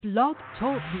Blog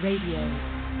Talk Radio.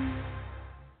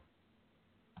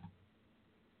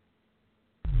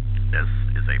 This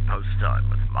is a Post Time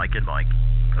with Mike and Mike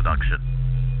production.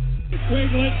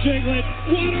 Wiggle It Jiggleit,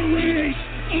 what a race!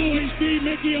 Always be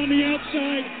Mickey on the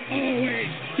outside, always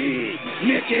be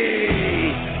Mickey!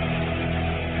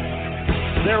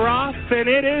 They're off and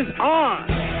it is on!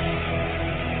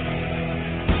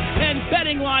 And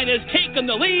Betting Line has taken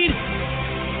the lead.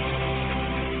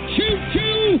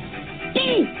 Choo-choo!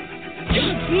 Boom!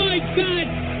 Just like that!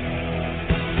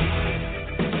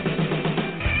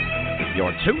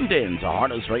 You're tuned in to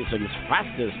Harness Racing's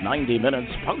fastest 90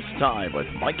 minutes Post Time with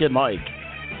Mike and Mike,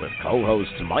 with co-host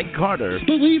Mike Carter.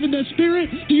 Believe in the spirit?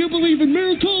 Do you believe in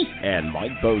miracles? And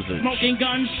Mike Bozich. Smoking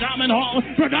Gun, Shaman Hall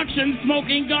Production.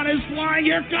 Smoking Gun is flying.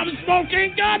 Here comes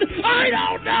Smoking Gun. I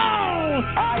don't know.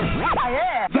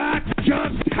 That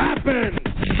just happened!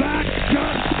 That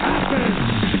just happened!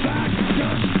 That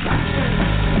just happened!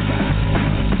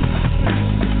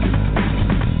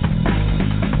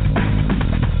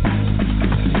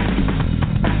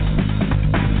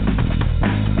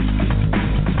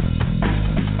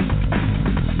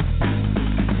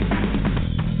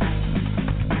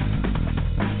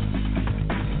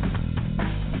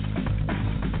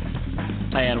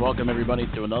 And welcome everybody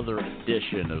to another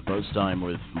edition of Post Time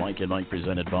with Mike and Mike,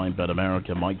 presented by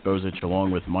BetAmerica. Mike Bozich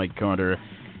along with Mike Carter.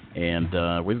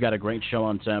 And we've got a great show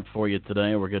on tap for you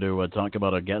today. We're going to talk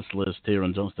about our guest list here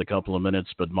in just a couple of minutes.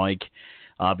 But Mike,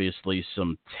 obviously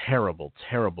some terrible,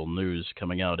 terrible news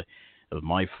coming out of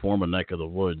my former neck of the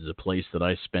woods, a place that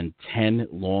I spent 10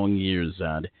 long years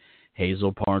at,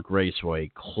 Hazel Park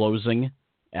Raceway, closing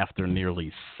after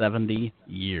nearly 70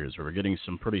 years. We're getting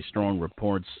some pretty strong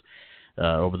reports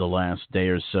over the last day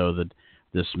or so that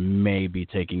this may be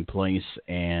taking place,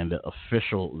 and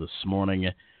official this morning.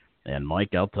 And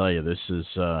Mike, I'll tell you, this is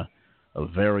a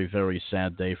very, very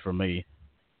sad day for me.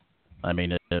 I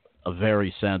mean, a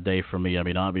very sad day for me. I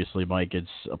mean, obviously, Mike, it's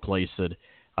a place that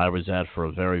I was at for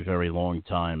a very, very long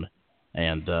time,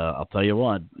 and I'll tell you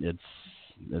what,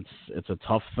 it's a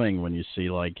tough thing when you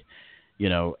see, like, you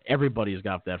know, everybody's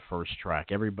got that first track.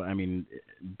 Everybody, I mean,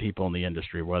 people in the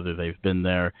industry, whether they've been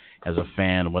there as a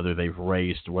fan, whether they've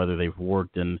raced, whether they've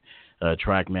worked in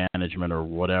track management or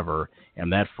whatever,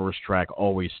 and that first track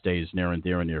always stays near and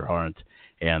dear in your heart.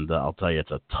 And I'll tell you,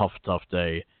 it's a tough, tough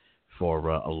day for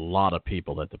a lot of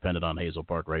people that depended on Hazel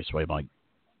Park Raceway, Mike.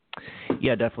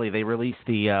 Yeah, definitely. They released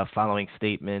the following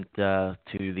statement to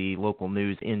the local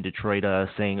news in Detroit,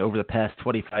 saying over the past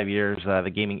 25 years,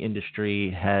 the gaming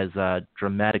industry has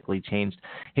dramatically changed.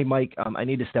 Hey, Mike, I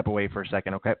need to step away for a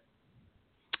second, okay?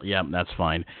 Yeah, that's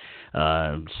fine.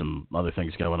 Some other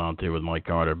things going on, too, with Mike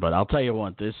Carter. But I'll tell you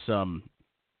what, this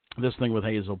thing with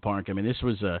Hazel Park, I mean, this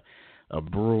was a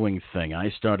brewing thing. I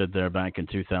started there back in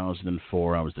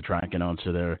 2004. I was the track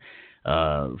announcer there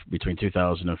between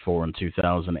 2004 and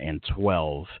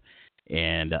 2012,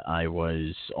 and I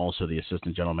was also the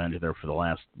assistant general manager there for the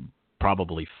last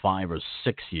probably 5 or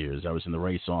 6 years. I was in the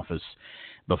race office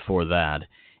before that.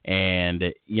 And,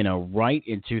 you know, right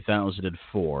in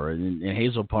 2004, and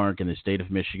Hazel Park in the state of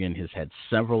Michigan has had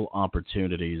several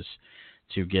opportunities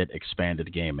to get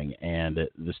expanded gaming. And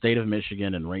the state of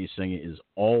Michigan and racing has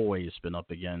always been up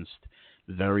against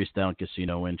very stout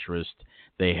casino interest.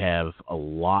 They have a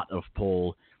lot of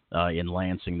pull in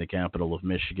Lansing, the capital of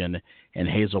Michigan, and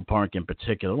Hazel Park in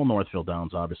particular. Well, Northfield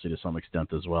Downs, obviously, to some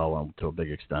extent as well, to a big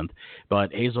extent.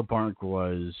 But Hazel Park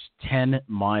was 10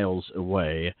 miles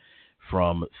away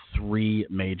from 3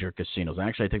 major casinos.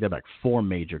 Actually, I take that back, 4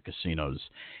 major casinos,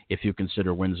 if you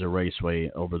consider Windsor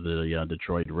Raceway over the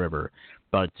Detroit River.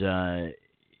 But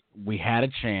we had a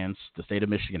chance, the state of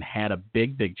Michigan had a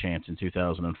big, big chance in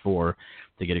 2004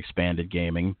 to get expanded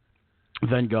gaming.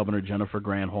 Then Governor Jennifer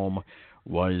Granholm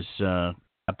was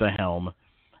at the helm,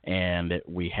 and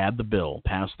we had the bill,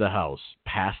 passed the House,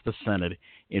 passed the Senate.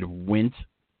 It went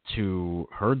to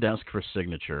her desk for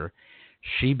signature.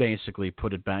 She basically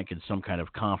put it back in some kind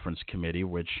of conference committee,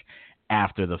 which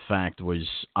after the fact was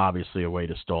obviously a way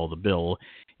to stall the bill.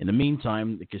 In the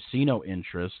meantime, the casino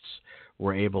interests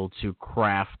were able to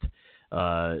craft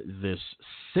this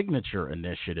signature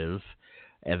initiative,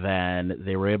 and then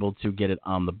they were able to get it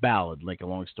on the ballot. Make a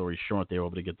long story short, they were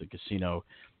able to get the casino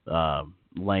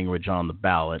language on the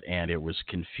ballot, and it was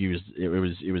confused. It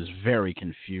was very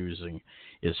confusing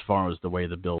as far as the way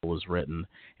the bill was written,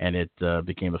 and it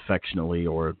became affectionately,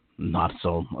 or not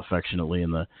so affectionately, in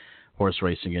the horse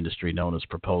racing industry known as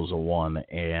Proposal 1,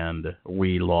 and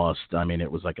we lost. I mean,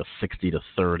 it was like a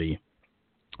 60-30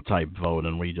 type vote,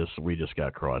 and we just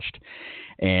got crushed.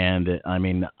 And I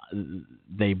mean,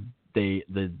 they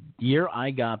the year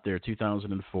I got there,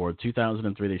 2004,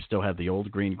 2003, they still had the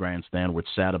old green grandstand, which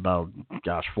sat about,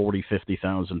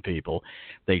 50,000 people.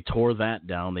 They tore that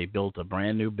down. They built a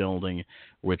brand new building,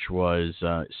 which was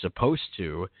supposed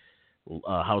to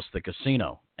house the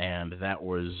casino, and that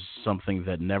was something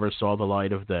that never saw the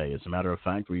light of day. As a matter of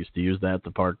fact, we used to use that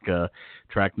to park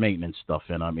track maintenance stuff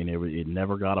in. I mean, it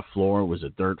never got a floor. It was a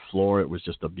dirt floor. It was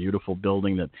just a beautiful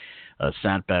building that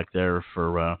sat back there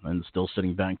and still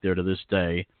sitting back there to this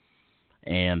day.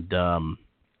 And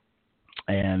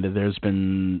there's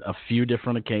been a few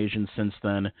different occasions since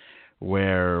then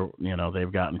where,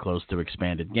 they've gotten close to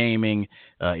expanded gaming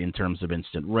in terms of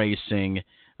instant racing.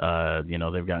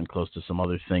 They've gotten close to some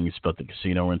other things, but the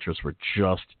casino interests were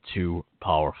just too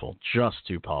powerful.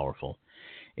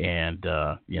 And,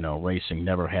 racing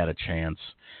never had a chance.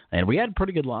 And we had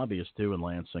pretty good lobbyists, too, in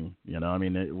Lansing.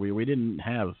 We didn't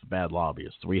have bad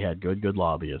lobbyists. We had good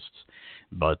lobbyists,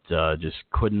 but just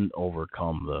couldn't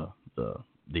overcome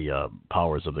the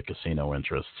powers of the casino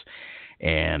interests.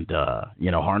 And,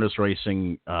 harness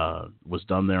racing was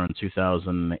done there in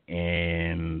 2000,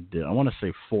 and I want to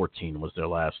say 14 was their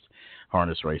last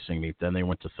harness racing meet. Then they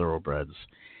went to thoroughbreds,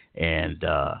 and,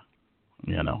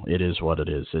 it is what it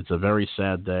is. It's a very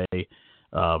sad day.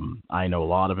 I know a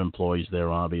lot of employees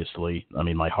there, obviously. I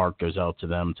mean, my heart goes out to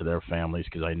them, to their families,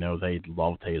 because I know they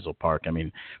loved Hazel Park. I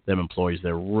mean, them employees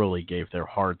there really gave their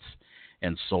hearts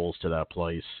and souls to that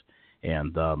place.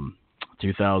 And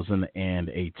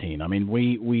 2018. I mean,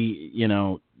 we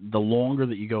the longer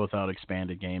that you go without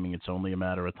expanded gaming, it's only a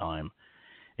matter of time.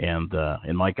 And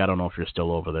Mike, I don't know if you're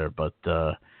still over there, but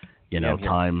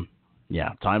time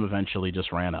eventually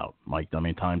just ran out. Mike, I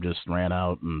mean, time just ran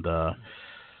out, and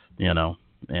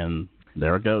and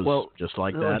there it goes, just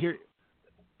like that.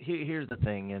 Here's the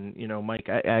thing, and Mike,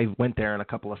 I went there on a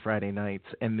couple of Friday nights,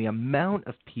 and the amount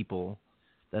of people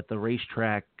that the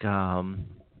racetrack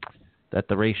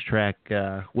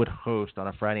would host on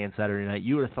a Friday and Saturday night,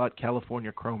 you would have thought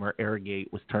California Chrome or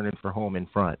Airgate was turning for home in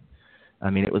front. I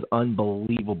mean, it was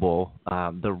unbelievable.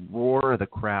 The roar of the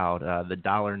crowd, the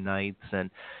dollar nights, and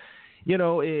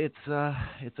it's a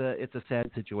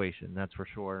sad situation, that's for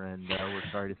sure. And we're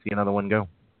sorry to see another one go.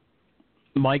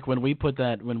 Mike, when we put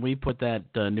that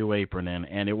new apron in,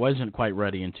 and it wasn't quite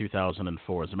ready in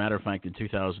 2004. As a matter of fact, in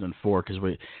 2004,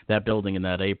 because that building and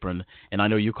that apron, and I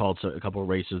know you called a couple of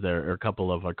races there, or a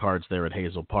couple of cards there at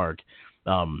Hazel Park.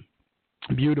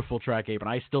 Beautiful track apron.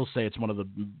 I still say it's one of the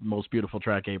most beautiful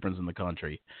track aprons in the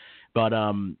country. But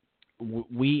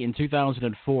we in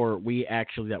 2004,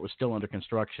 that was still under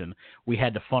construction. We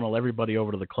had to funnel everybody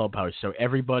over to the clubhouse, so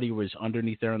everybody was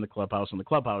underneath there in the clubhouse, and the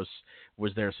clubhouse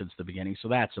was there since the beginning. So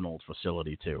that's an old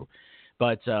facility too.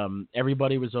 But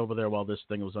everybody was over there while this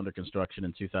thing was under construction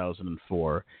in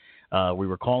 2004. We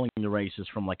were calling the races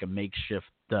from like a makeshift.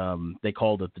 They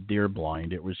called it the deer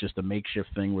blind. It was just a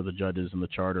makeshift thing where the judges and the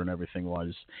charter and everything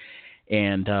was.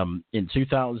 And in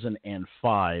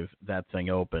 2005, that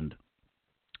thing opened.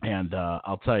 And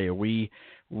I'll tell you, we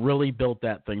really built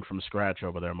that thing from scratch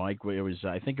over there, Mike.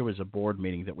 I think it was a board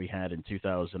meeting that we had in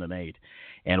 2008,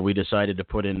 and we decided to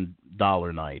put in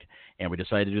Dollar Night. And we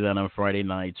decided to do that on Friday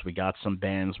nights. We got some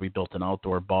bands. We built an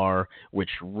outdoor bar, which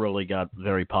really got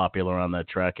very popular on that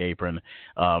track apron.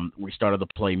 We started to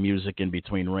play music in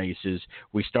between races.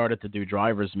 We started to do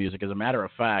driver's music. As a matter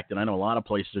of fact, and I know a lot of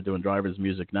places are doing driver's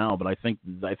music now, but I think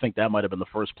that might have been the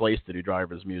first place to do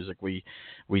driver's music. We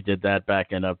did that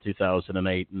back in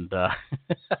 2008, and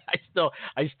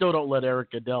I still don't let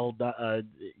Eric Goodell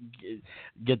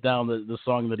get down the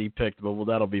song that he picked, but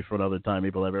that'll be for another time.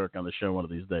 Maybe we'll have Eric on the show one of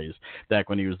these days. Back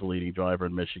when he was the leading driver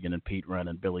in Michigan, and Pete Wren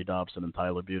and Billy Dobson and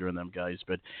Tyler Buter and them guys.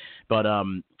 But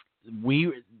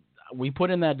we put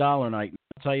in that Dollar Night.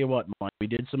 I'll tell you what, Mike, we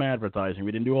did some advertising.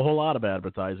 We didn't do a whole lot of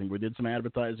advertising. We did some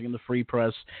advertising in the free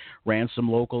press, ran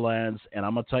some local ads, and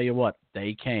I'm going to tell you what,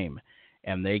 they came.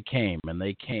 And they came, and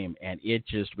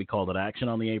we called it Action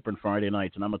on the Apron Friday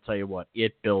nights, and I'm going to tell you what,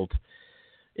 it built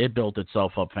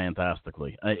itself up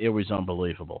fantastically. It was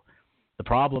unbelievable. The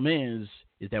problem is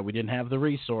that we didn't have the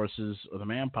resources or the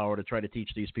manpower to try to teach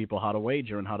these people how to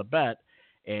wager and how to bet,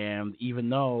 and even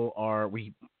though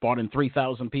we brought in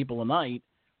 3,000 people a night,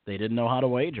 they didn't know how to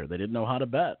wager. They didn't know how to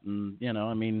bet, and,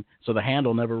 so the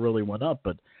handle never really went up,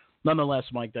 but nonetheless,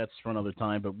 Mike, that's for another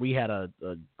time. But we had a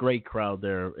great crowd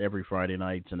there every Friday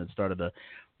nights, and it started to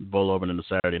bowl over into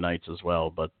Saturday nights as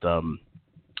well. But,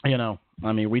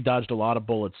 we dodged a lot of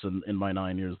bullets in my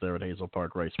 9 years there at Hazel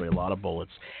Park Raceway, a lot of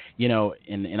bullets.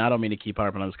 And I don't mean to keep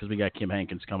harping on this because we got Kim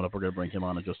Hankins coming up. We're going to bring him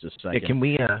on in just a second. Yeah, can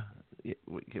we,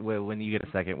 when you get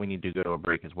a second, we need to go to a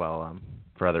break as well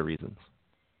for other reasons.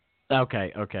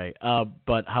 Okay.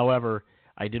 But, however,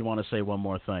 I did want to say one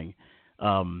more thing.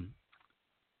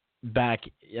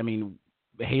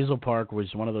 Hazel Park was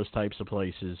one of those types of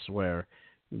places where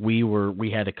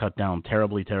we had to cut down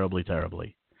terribly.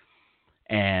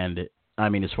 And,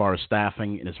 as far as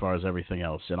staffing and as far as everything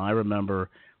else. And I remember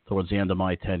towards the end of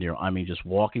my tenure, just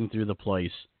walking through the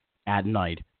place at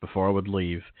night before I would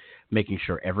leave, making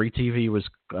sure every TV was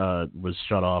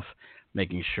shut off,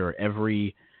 making sure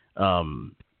every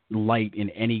light in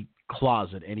any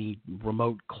closet, any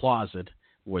remote closet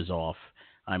was off.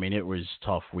 It was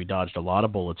tough. We dodged a lot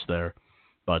of bullets there,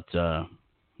 but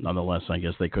nonetheless, I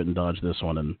guess they couldn't dodge this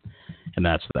one, and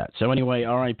that's that. So anyway,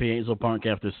 R.I.P. Hazel Park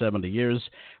after 70 years.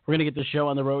 We're going to get the show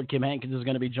on the road. Kim Hankins is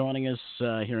going to be joining us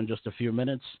here in just a few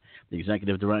minutes. The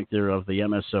executive director of the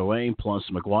MSOA, plus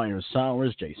Mcgwire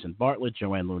Sowers, Jason Bartlett,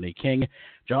 Jo Ann Looney-King,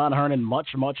 John Hernan, much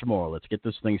more. Let's get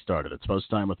this thing started. It's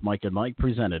Post Time with Mike and Mike,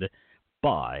 presented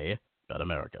by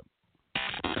BetAmerica.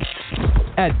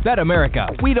 At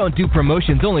BetAmerica, we don't do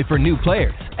promotions only for new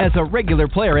players. As a regular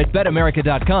player at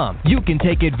BetAmerica.com, you can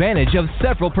take advantage of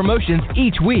several promotions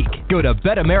each week. Go to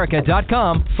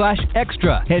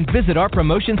BetAmerica.com/extra and visit our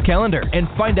promotions calendar and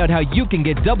find out how you can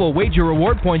get double wager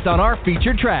reward points on our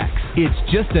featured tracks. It's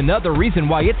just another reason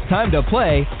why it's time to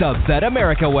play the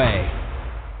BetAmerica way.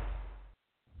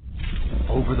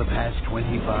 Over the past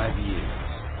 25 years,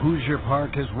 Hoosier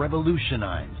Park has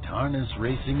revolutionized harness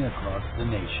racing across the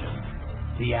nation.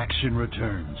 The action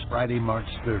returns Friday, March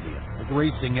 30th, with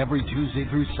racing every Tuesday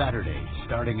through Saturday,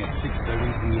 starting at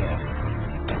 6:30 p.m.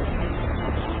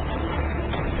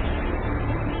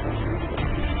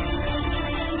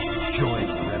 Join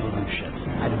the revolution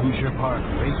at Hoosier Park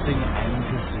Racing and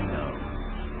Casino.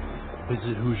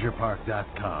 Visit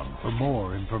HoosierPark.com for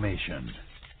more information.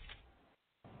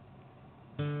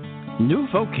 New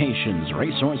Vocations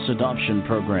Racehorse Adoption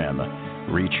Program.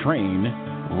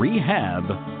 Retrain, rehab,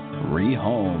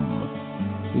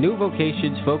 rehome. New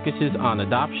Vocations focuses on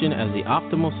adoption as the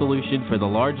optimal solution for the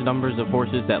large numbers of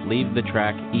horses that leave the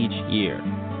track each year.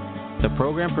 The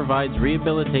program provides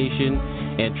rehabilitation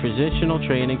and transitional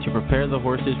training to prepare the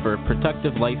horses for a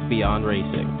productive life beyond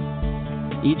racing.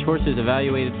 Each horse is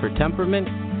evaluated for temperament,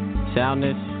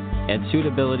 soundness, and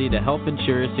suitability to help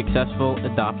ensure a successful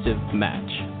adoptive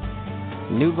match.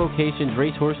 New Vocations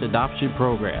Racehorse Adoption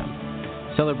Program,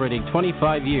 celebrating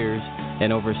 25 years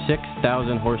and over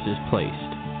 6,000 horses placed.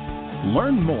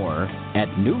 Learn more at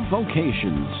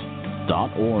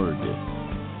newvocations.org.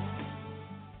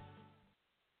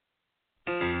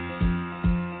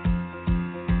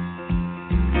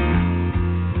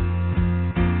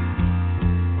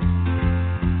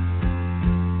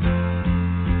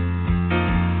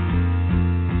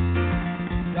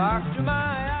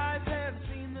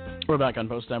 We're back on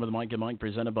Post Time with Mike and Mike,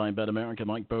 presented by BetAmerica.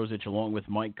 Mike Bozich along with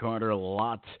Mike Carter. A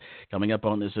lot coming up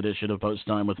on this edition of Post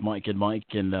Time with Mike and Mike.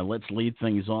 And let's lead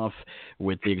things off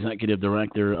with the executive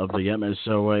director of the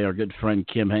MSOA, our good friend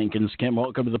Kim Hankins. Kim,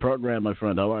 welcome to the program, my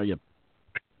friend. How are you?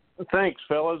 Thanks,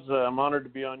 fellas. I'm honored to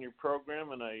be on your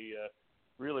program, and I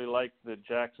really like the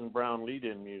Jackson Browne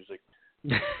lead-in music.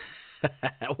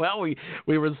 Well, we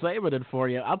were saving it for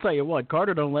you. I'll tell you what,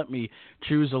 Carter don't let me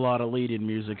choose a lot of lead-in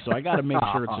music, so I got to make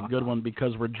sure it's a good one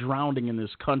because we're drowning in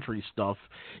this country stuff.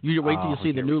 You wait till you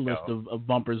see the new list of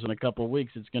bumpers in a couple of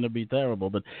weeks. It's going to be terrible.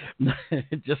 But I'm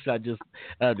just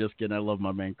kidding. I love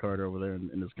my man Carter over there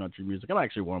in his country music. I'm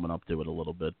actually warming up to it a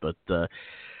little bit, but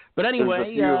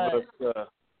anyway.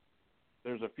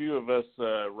 There's a few of us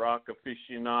rock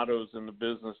aficionados in the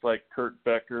business, like Kurt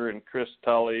Becker and Chris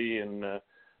Tully and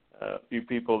a few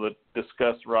people that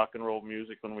discuss rock and roll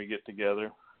music when we get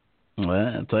together.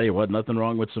 Well, I'll tell you what, nothing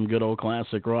wrong with some good old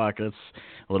classic rock. That's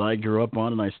what I grew up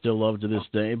on and I still love to this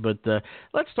day. But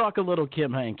let's talk a little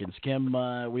Kim Hankins. Kim,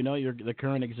 we know you're the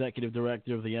current executive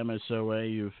director of the MSOA.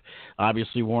 You've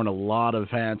obviously worn a lot of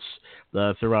hats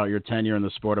throughout your tenure in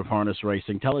the sport of harness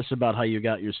racing. Tell us about how you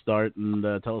got your start and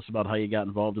tell us about how you got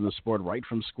involved in the sport right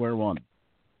from square one.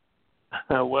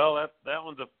 Well, that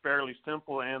one's a fairly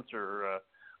simple answer.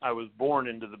 I was born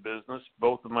into the business.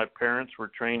 Both of my parents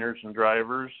were trainers and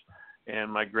drivers,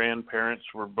 and my grandparents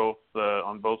were both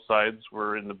on both sides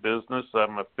were in the business.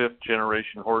 I'm a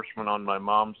fifth-generation horseman on my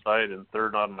mom's side and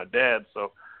third on my dad's.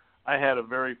 So I had a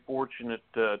very fortunate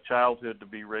childhood to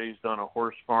be raised on a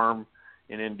horse farm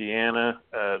in Indiana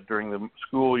during the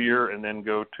school year and then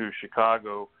go to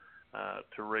Chicago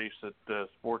to race at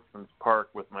Sportsman's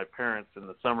Park with my parents in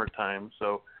the summertime.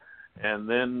 And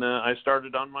then I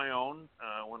started on my own.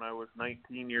 When I was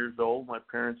 19 years old, my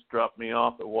parents dropped me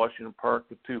off at Washington Park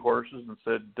with two horses and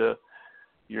said,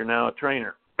 you're now a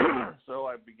trainer. So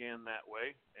I began that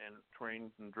way and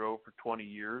trained and drove for 20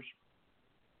 years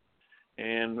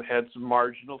and had some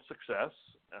marginal success.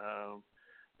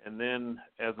 And then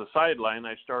as a sideline,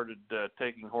 I started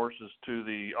taking horses to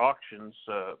the auctions,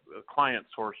 clients'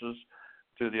 horses,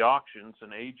 to the auctions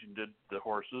and agented the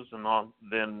horses. And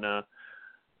then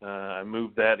I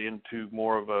moved that into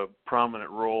more of a prominent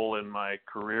role in my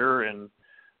career. And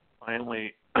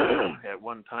finally, at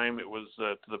one time, it was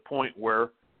to the point where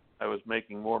I was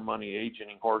making more money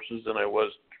agenting horses than I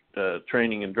was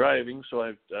training and driving. So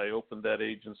I opened that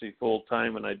agency full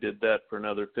time, and I did that for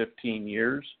another 15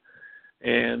 years.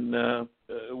 And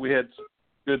we had some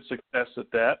good success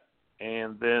at that.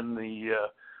 And then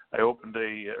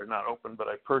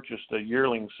I purchased a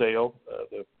yearling sale,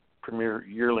 the premier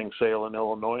yearling sale in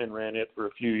Illinois, and ran it for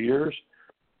a few years.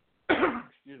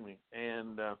 Excuse me.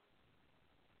 And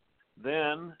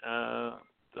then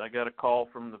I got a call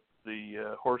from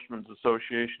the Horsemen's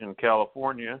Association in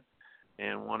California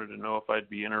and wanted to know if I'd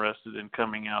be interested in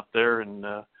coming out there. And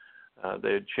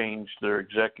they had changed their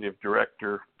executive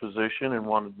director position and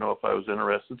wanted to know if I was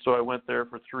interested. So I went there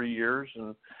for 3 years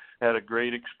and had a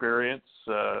great experience.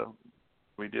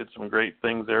 We did some great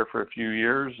things there for a few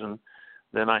years, and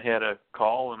then I had a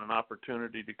call and an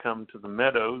opportunity to come to the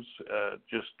Meadows.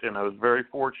 And I was very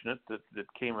fortunate that it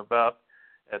came about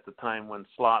at the time when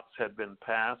slots had been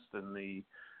passed and the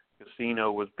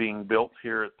casino was being built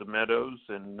here at the Meadows.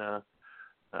 And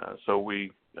so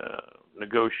we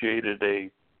negotiated a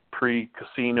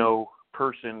pre-casino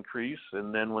purse increase,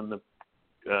 and then when the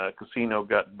casino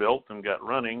got built and got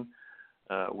running,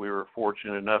 we were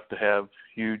fortunate enough to have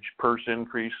huge purse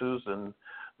increases and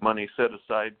money set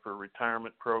aside for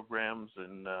retirement programs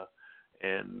and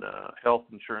health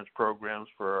insurance programs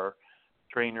for our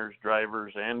trainers,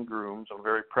 drivers, and grooms. I'm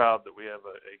very proud that we have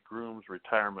a grooms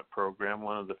retirement program,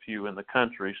 one of the few in the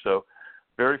country. So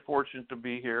very fortunate to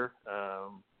be here.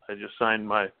 I just signed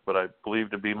what I believe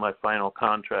to be my final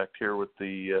contract here with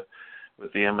the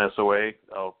MSOA.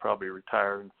 I'll probably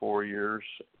retire in 4 years,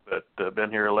 but I've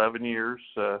been here 11 years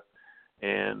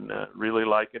and really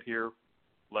like it here,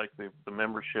 like the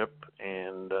membership,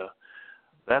 and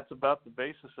that's about the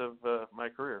basis of my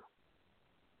career.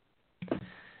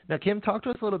 Now, Kim, talk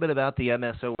to us a little bit about the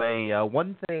MSOA.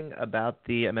 One thing about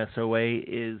the MSOA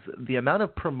is the amount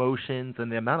of promotions and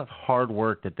the amount of hard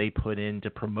work that they put in to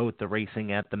promote the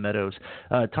racing at the Meadows.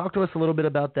 Talk to us a little bit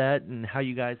about that and how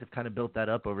you guys have kind of built that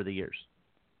up over the years.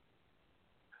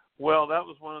 Well, that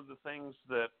was one of the things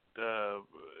that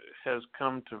has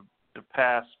come to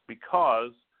pass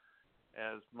because,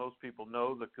 as most people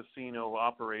know, the casino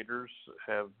operators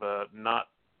have not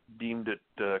deemed it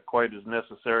quite as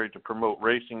necessary to promote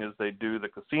racing as they do the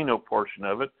casino portion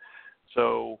of it.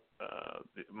 So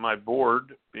my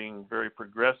board, being very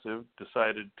progressive,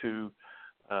 decided to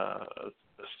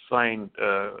assign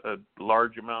a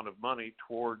large amount of money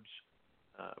towards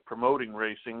promoting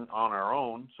racing on our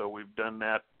own. So we've done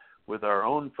that with our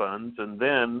own funds. And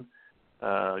then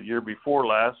year before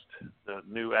last, the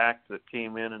new act that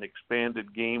came in and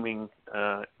expanded gaming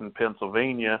in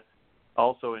Pennsylvania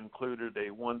also included a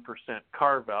 1%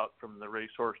 carve-out from the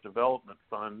Racehorse Development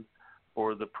Fund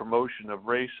for the promotion of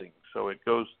racing. So it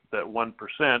goes, that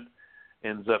 1%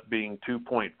 ends up being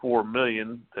 $2.4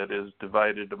 million that is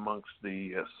divided amongst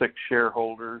the 6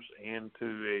 shareholders and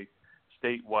to a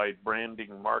statewide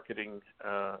branding marketing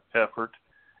effort.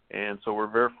 And so we're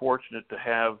very fortunate to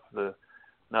have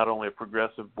not only a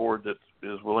progressive board that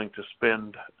is willing to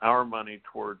spend our money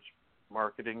towards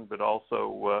marketing, but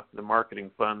also the marketing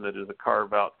fund that is a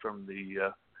carve out from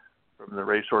the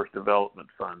Racehorse Development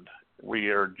Fund.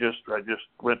 I just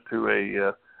went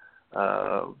to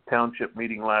a township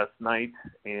meeting last night,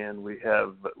 and we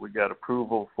got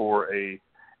approval for a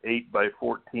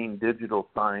 8x14 digital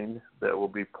sign that will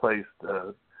be placed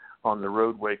on the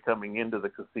roadway coming into the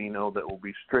casino that will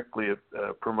be strictly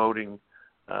promoting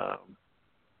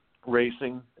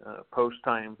racing, post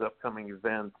times, upcoming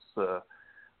events,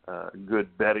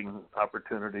 good betting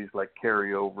opportunities like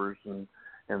carryovers and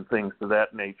things of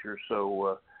that nature.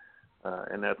 So,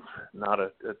 and that's not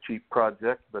a cheap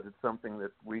project, but it's something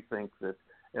that we think that,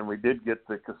 and we did get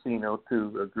the casino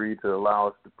to agree to allow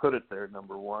us to put it there,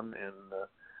 number one.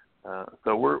 And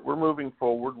so we're moving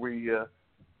forward.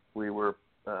 We were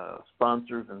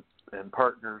sponsors and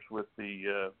partners with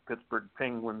the Pittsburgh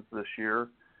Penguins this year.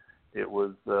 It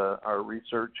was our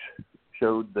research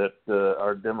showed that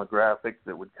our demographic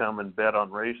that would come and bet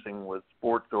on racing was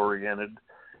sports oriented,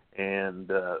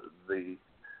 and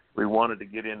we wanted to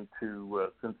get into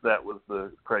since that was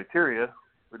the criteria,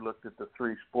 we looked at the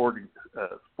 3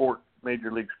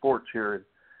 major league sports here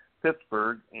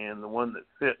Pittsburgh, and the one that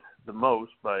fit the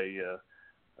most by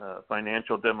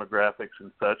financial demographics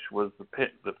and such was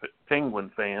the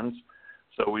Penguin fans.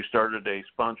 So we started a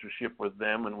sponsorship with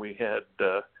them, and we had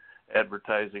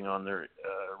advertising on their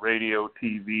radio,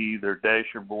 TV, their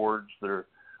dasher boards,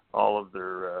 all of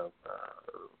their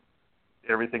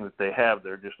everything that they have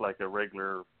there, just like a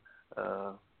regular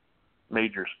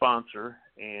major sponsor.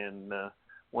 And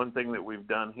one thing that we've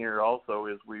done here also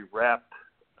is we wrapped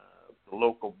the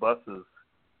local buses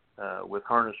with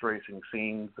harness racing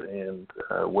scenes and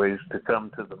ways to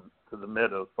come to the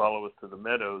Meadows, follow us to the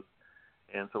Meadows.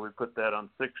 And so we put that on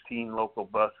 16 local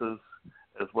buses,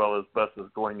 as well as buses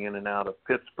going in and out of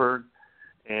Pittsburgh.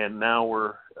 And now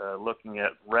we're looking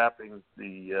at wrapping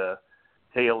the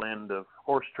tail end of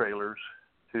horse trailers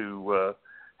to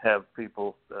have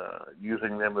people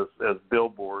using them as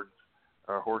billboards,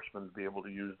 our horsemen to be able to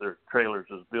use their trailers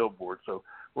as billboards. So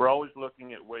we're always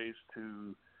looking at ways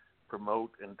to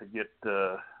promote and to get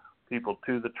people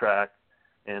to the track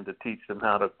and to teach them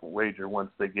how to wager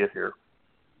once they get here.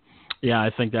 Yeah,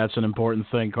 I think that's an important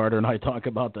thing. Carter and I talk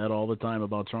about that all the time,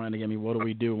 about trying to what do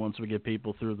we do once we get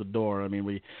people through the door? I mean,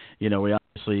 we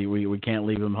obviously we can't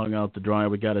leave them hung out to dry.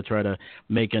 We got to try to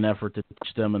make an effort to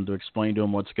teach them and to explain to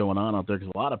them what's going on out there,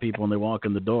 because a lot of people, when they walk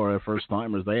in the door, first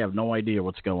timers, they have no idea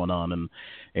what's going on,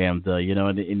 and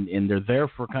they're there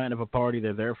for kind of a party,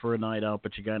 they're there for a night out,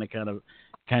 but you kind of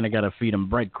got to feed them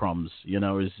breadcrumbs. You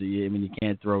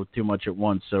can't throw too much at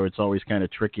once, so it's always kind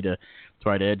of tricky to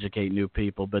try to educate new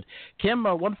people. But Kim,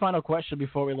 one final question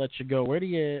before we let you go: Where do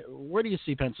you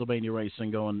see Pennsylvania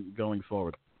racing going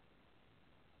forward?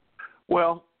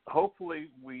 Well, hopefully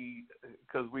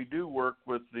because we do work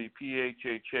with the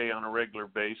PHHA on a regular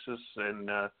basis, and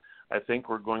I think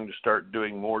we're going to start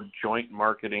doing more joint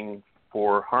marketing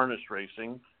for harness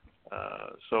racing.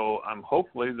 So I'm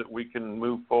hopefully that we can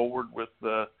move forward with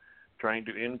trying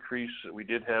to increase. We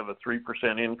did have a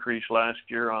 3% increase last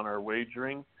year on our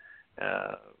wagering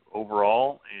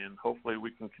overall, and hopefully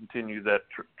we can continue that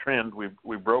trend.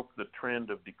 We broke the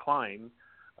trend of decline.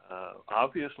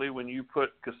 Obviously, when you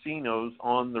put casinos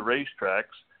on the racetracks,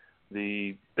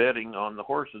 the betting on the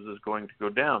horses is going to go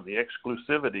down. The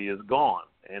exclusivity is gone,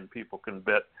 and people can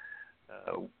bet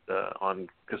on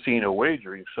casino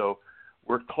wagering. So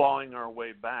we're clawing our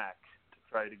way back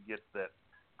to try to get that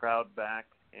crowd back,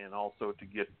 and also to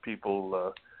get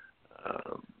people,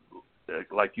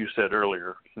 like you said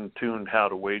earlier, in tune how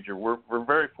to wager. We're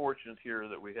very fortunate here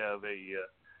that we have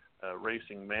a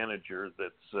racing manager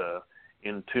that's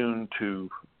in tune to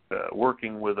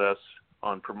working with us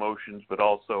on promotions, but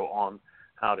also on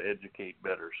how to educate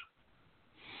bettors.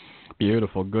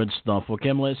 Beautiful. Good stuff. Well,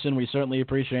 Kim, listen, we certainly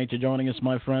appreciate you joining us,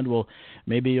 my friend. We'll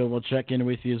check in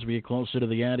with you as we get closer to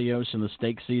the Adios and the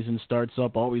stake season starts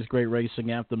up. Always great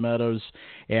racing at the Meadows.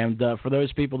 And for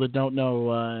those people that don't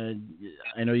know,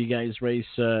 I know you guys race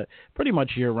pretty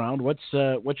much year-round. What's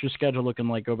your schedule looking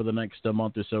like over the next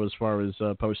month or so as far as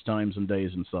post times and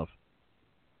days and stuff?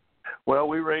 Well,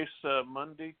 we race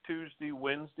Monday, Tuesday,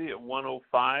 Wednesday at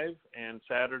 1:05 and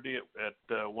Saturday at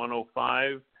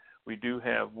 1:05. We do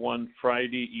have one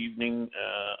Friday evening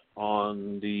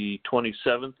on the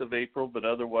 27th of April, but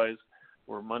otherwise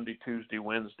we're Monday, Tuesday,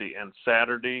 Wednesday, and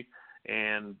Saturday.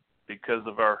 And because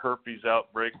of our herpes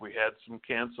outbreak, we had some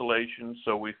cancellations,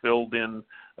 so we filled in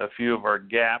a few of our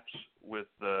gaps with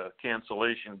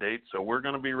cancellation dates. So we're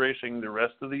going to be racing the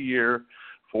rest of the year,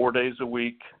 4 days a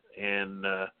week, and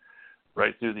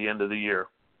right through the end of the year.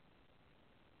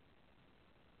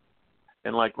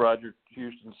 And like Roger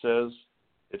Houston says,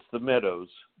 it's the Meadows.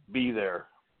 Be there.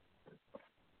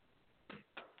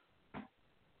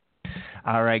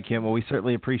 All right, Kim. Well, we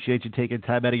certainly appreciate you taking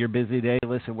time out of your busy day.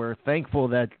 Listen, we're thankful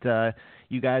that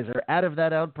you guys are out of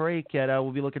that outbreak, and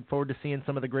we'll be looking forward to seeing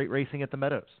some of the great racing at the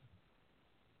Meadows.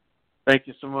 Thank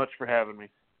you so much for having me.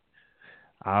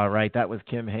 All right. That was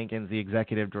Kim Hankins, the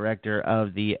executive director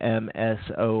of the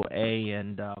MSOA,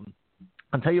 and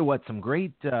I'll tell you what, some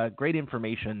great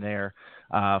information there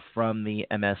from the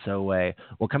MSOA.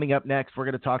 Well, coming up next, we're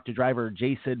going to talk to driver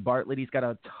Jason Bartlett. He's got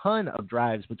a ton of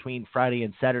drives between Friday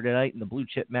and Saturday night in the Blue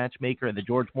Chip Matchmaker and the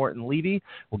George Morton Levy.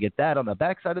 We'll get that on the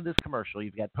backside of this commercial.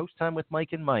 You've got Post Time with Mike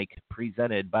and Mike,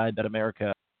 presented by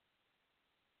BetAmerica.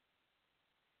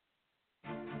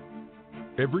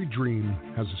 Every dream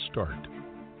has a start,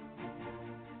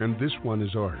 and this one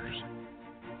is ours.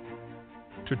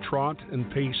 To trot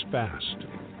and pace fast,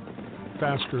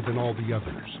 faster than all the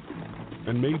others,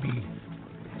 and maybe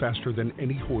faster than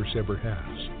any horse ever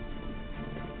has.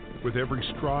 With every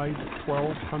stride,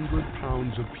 1,200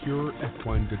 pounds of pure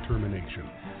equine determination.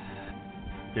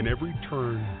 In every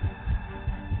turn,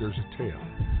 there's a tale.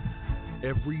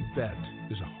 Every bet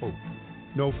is a hope.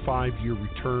 No 5-year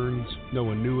returns, no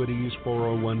annuities,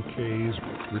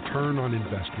 401ks. Return on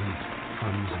investment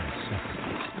comes in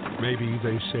seconds. Maybe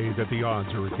they say that the odds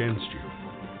are against you.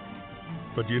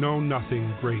 But you know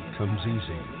nothing great comes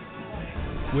easy.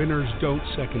 Winners don't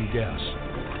second guess.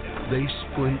 They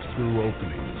sprint through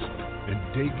openings and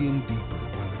dig in deeper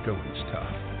when the going's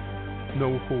tough.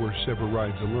 No horse ever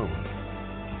rides alone.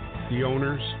 The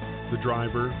owners, the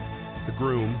driver, the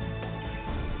groom,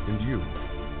 and you.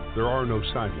 There are no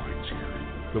sidelines here.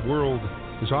 The world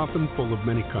is often full of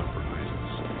many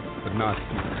compromises, but not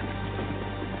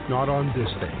here. Not on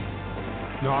this day.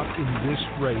 Not in this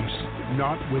race.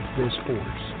 Not with this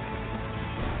horse.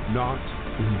 Not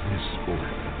in this sport.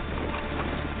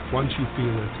 Once you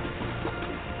feel it,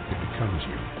 it becomes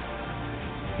you.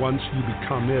 Once you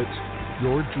become it,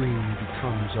 your dream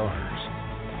becomes ours.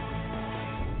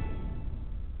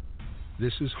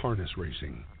 This is harness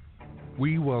racing.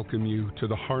 We welcome you to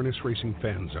the Harness Racing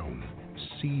Fan Zone.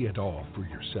 See it all for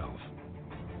yourself.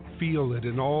 Feel it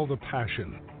in all the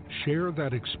passion. Share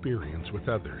that experience with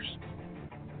others.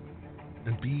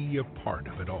 And be a part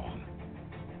of it all.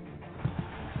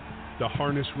 The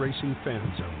Harness Racing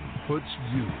Fan Zone puts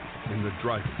you in the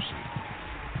driver's seat.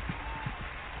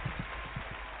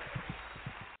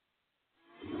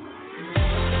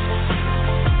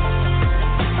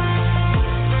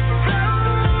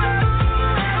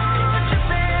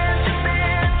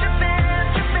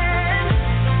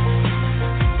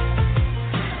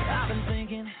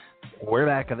 We're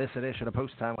back on this edition of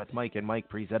Post Time with Mike and Mike,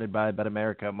 presented by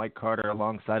BetAmerica. Mike Carter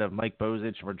alongside of Mike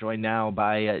Bozich. We're joined now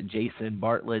by Jason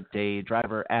Bartlett, a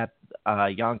driver at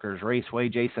Yonkers Raceway.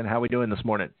 Jason, how are we doing this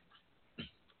morning?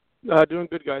 Doing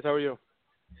good, guys. How are you?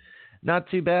 Not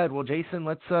too bad. Well, Jason,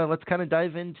 let's kind of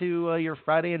dive into your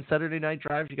Friday and Saturday night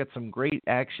drives. You got some great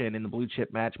action in the Blue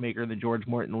Chip Matchmaker and the George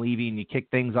Morton Levy, and you kick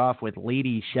things off with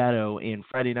Lady Shadow in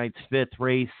Friday night's 5th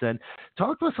race. And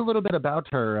talk to us a little bit about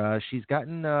her. She's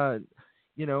gotten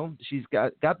she's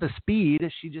got the speed.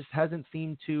 She just hasn't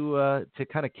seemed to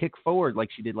kind of kick forward like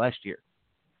she did last year.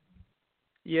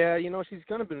 Yeah, she's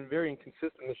kind of been very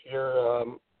inconsistent this year.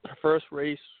 Her first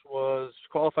race she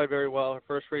qualified very well. Her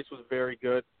first race was very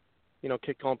good.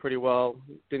 Kicked home pretty well.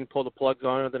 Didn't pull the plugs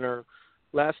on her. Then her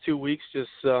last 2 weeks, just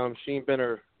she ain't been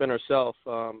herself.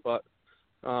 But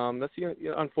that's the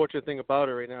unfortunate thing about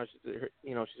her right now.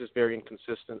 She's just very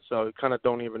inconsistent. So you kind of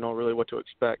don't even know really what to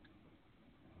expect.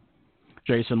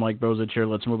 Jason, Mike Bozich here.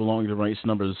 Let's move along to race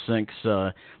number 6,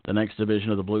 the next division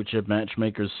of the Blue Chip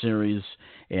Matchmaker Series.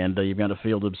 And you've got a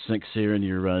field of 6 here, and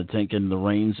you're taking the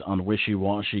reins on Wishy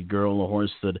Washy Girl, a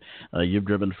horse that you've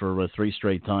driven for 3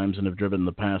 straight times and have driven in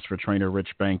the past for trainer Rich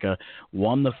Banka.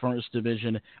 Won the first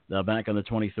division back on the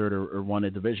 23rd, or won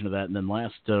a division of that. And then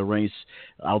last race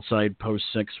outside post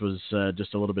 6 was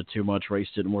just a little bit too much. Race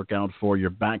didn't work out for you.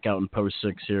 You're back out in post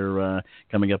 6 here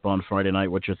coming up on Friday night.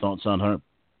 What's your thoughts on her?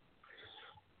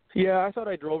 Yeah, I thought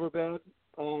I drove her bad.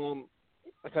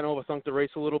 I kind of overthunk the race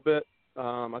a little bit.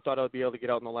 I thought I would be able to get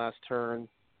out in the last turn,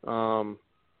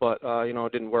 but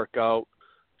it didn't work out.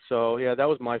 So yeah, that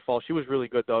was my fault. She was really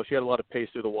good though. She had a lot of pace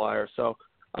through the wire. So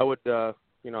I would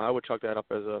chalk that up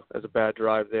as a bad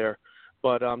drive there.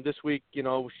 But this week,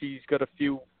 she's got a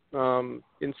few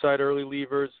inside early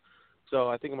levers. So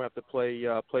I think I'm gonna have to play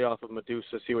off of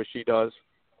Medusa, see what she does,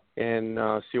 and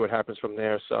see what happens from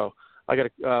there. So I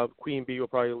got Queen Bee will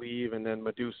probably leave, and then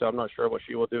Medusa, I'm not sure what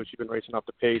she will do. She's been racing off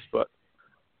the pace, but,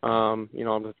 I'm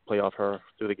going to play off her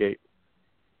through the gate.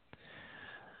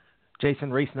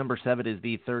 Jason, race number 7 is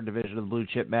the 3rd division of the Blue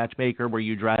Chip Matchmaker, where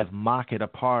you drive Mock at a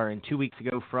par. And 2 weeks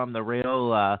ago from the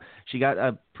rail, she got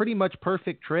a pretty much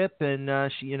perfect trip,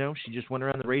 and she just went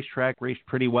around the racetrack, raced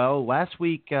pretty well. Last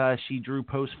week she drew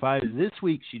post 5. This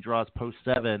week she draws post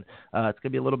 7. It's going to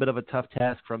be a little bit of a tough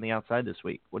task from the outside this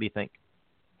week. What do you think?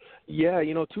 Yeah,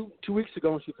 2 weeks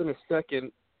ago when she finished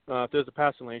second, if there's a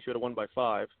passing lane, she would have won by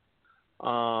 5,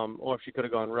 or if she could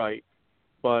have gone right.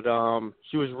 But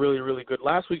she was really, really good.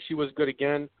 Last week she was good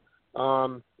again.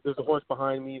 There's a horse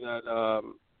behind me that,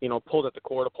 pulled at the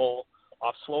quarter pole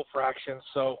off slow fractions.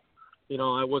 So,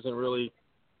 I wasn't really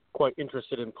quite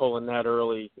interested in pulling that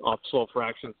early off slow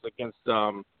fractions against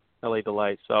LA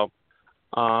Delight. So,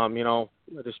 I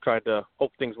just tried to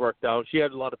hope things worked out. She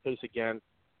had a lot of pace again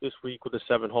this week with the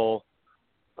 7-hole.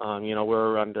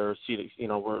 We're under seated.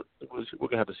 We're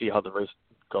gonna have to see how the race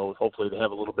goes. Hopefully they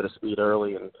have a little bit of speed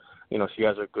early, and she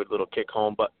has a good little kick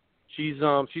home. But she's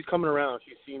coming around.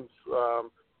 She seems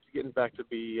she's getting back to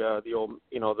be the old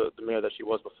the mare that she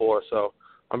was before. So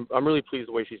I'm really pleased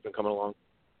the way she's been coming along.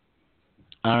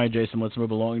 All right, Jason, let's move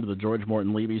along to the George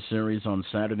Morton Levy Series on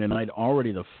Saturday night.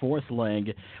 Already the fourth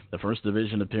leg. The first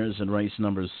division appears in race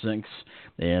number 6,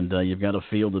 and you've got a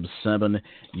field of 7.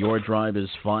 Your drive is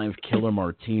 5, Killer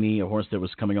Martini, a horse that was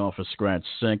coming off a scratch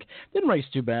sink. Didn't race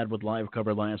too bad with live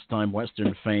cover last time.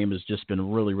 Western Fame has just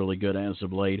been really, really good as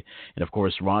of late. And, of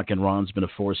course, Rock and Ron's been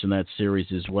a force in that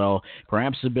series as well.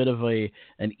 Perhaps a bit of an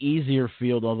easier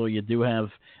field, although you do have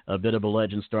a bit of a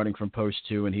legend starting from post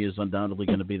 2, and he is undoubtedly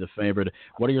going to be the favorite.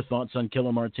 What are your thoughts on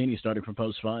Killer Martini starting from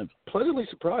post 5? Pleasantly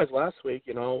surprised last week,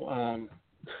 to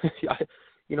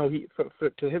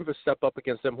him to step up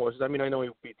against them horses. I mean, I know he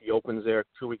beat the Opens there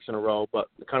 2 weeks in a row, but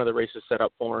kind of the race is set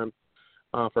up for him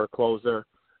for a closer,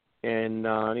 and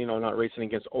not racing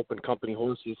against open company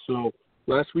horses. So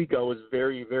last week I was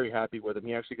very, very happy with him.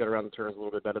 He actually got around the turns a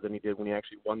little bit better than he did when he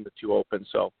actually won the 2 Opens.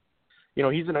 So,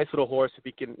 he's a nice little horse. If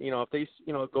he can, if they,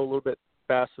 go a little bit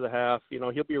fast to the half,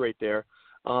 he'll be right there.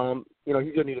 He's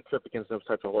going to need a trip against those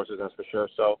types of horses, that's for sure.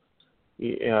 So,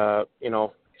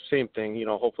 same thing,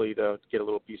 hopefully to get a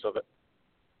little piece of it.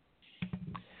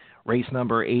 Race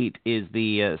number 8 is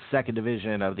the second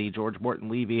division of the George Morton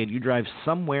Levy, and you drive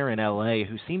Somewhere in L.A.,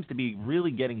 who seems to be really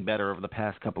getting better over the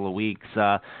past couple of weeks.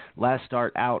 Last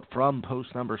start out from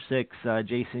post number 6,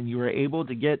 Jason, you were able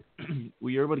to get him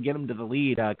to the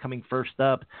lead, coming first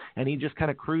up, and he just kind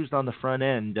of cruised on the front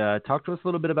end. Talk to us a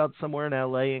little bit about Somewhere in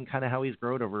L.A. and kind of how he's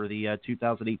grown over the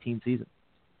 2018 season.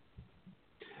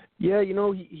 Yeah, he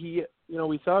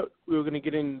we thought we were going to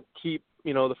get in keep,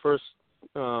 the first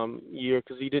year,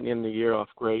 because he didn't end the year off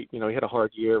great. He had a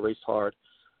hard year, raced hard,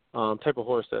 type of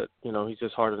horse that, he's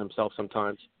just hard on himself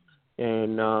sometimes.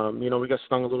 And, we got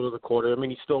stung a little to the quarter. I mean,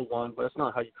 he still won, but that's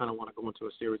not how you kind of want to go into a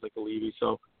series like the Levy.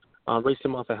 So, raced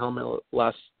him off a helmet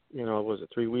last,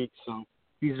 3 weeks. So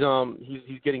he's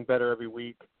getting better every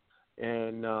week.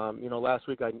 And, last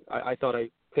week I thought I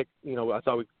picked, I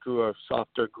thought we drew a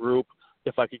softer group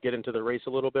if I could get into the race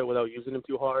a little bit without using him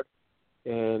too hard.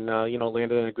 And,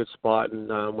 landed in a good spot. And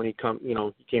when he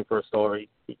he came for a star,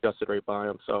 he dusted right by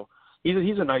him. So he's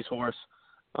a nice horse.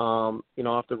 Off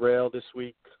the rail this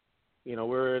week,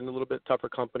 we're in a little bit tougher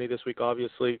company this week,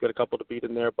 obviously. Got a couple to beat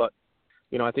in there, but,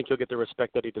 I think he'll get the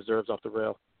respect that he deserves off the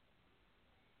rail.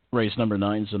 Race number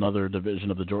 9 is another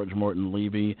division of the George Morton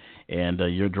Levy, and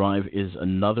your drive is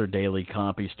another daily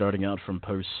copy starting out from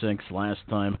post 6. Last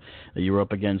time you were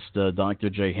up against Dr.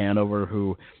 J. Hanover,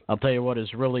 who, I'll tell you what,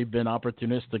 has really been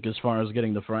opportunistic as far as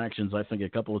getting the fractions. I think a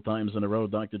couple of times in a row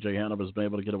Dr. J. Hanover has been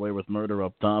able to get away with murder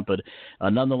up top, but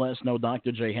nonetheless, no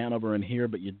Dr. J. Hanover in here,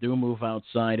 but you do move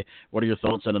outside. What are your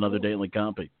thoughts on another daily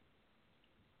copy?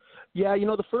 Yeah,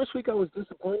 the first week I was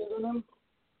disappointed in him.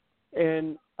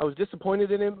 And I was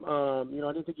disappointed in him. I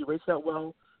didn't think he raced that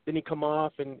well. Then he come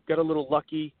off and got a little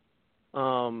lucky.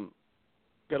 With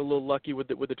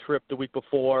the trip the week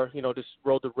before. Just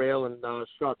rode the rail and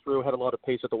shot through. Had a lot of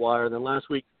pace at the wire. And then last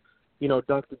week,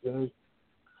 Dr.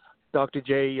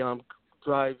 J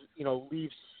drives.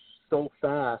 Leaves so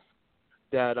fast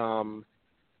that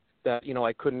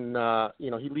I couldn't.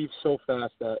 He leaves so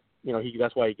fast that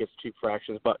that's why he gets cheap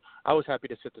fractions. But I was happy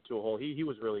to sit the 2-hole. He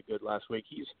was really good last week.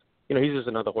 He's just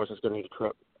another horse that's going to need a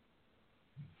trip.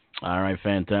 All right,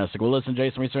 fantastic. Well, listen,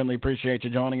 Jason, we certainly appreciate you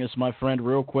joining us, my friend.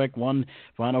 Real quick, one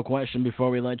final question before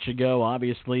we let you go.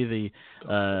 Obviously,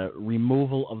 the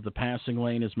removal of the passing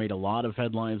lane has made a lot of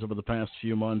headlines over the past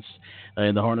few months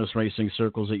in the harness racing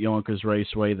circles at Yonkers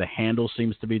Raceway. The handle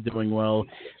seems to be doing well.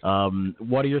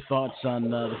 What are your thoughts on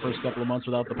the first couple of months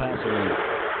without the passing lane?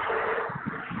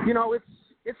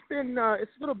 It's been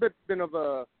it's a little bit been of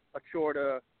a chore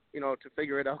to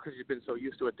figure it out because you've been so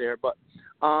used to it there. But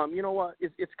you know what?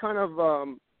 It's kind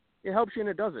of it helps you and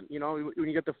it doesn't. When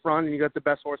you get the front and you got the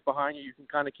best horse behind you, you can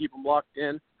kind of keep them locked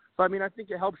in. So I mean, I think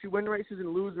it helps you win races and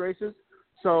lose races.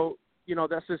 So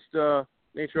that's just the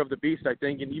nature of the beast, I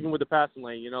think. And even with the passing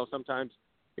lane, sometimes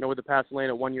with the passing lane,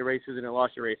 it won your races and it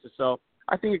lost your races. So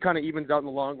I think it kind of evens out in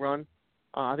the long run.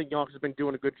 I think Yonkers has been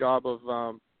doing a good job of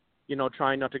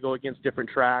trying not to go against different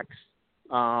tracks.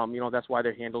 That's why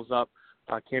their handle's up.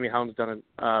 Cammy Hound's done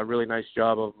a really nice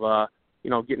job of,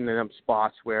 getting in them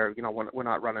spots where, we're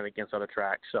not running against other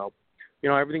tracks. So,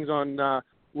 everything's on,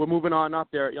 we're moving on up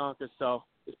there at Yonkers. So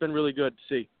it's been really good to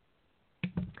see.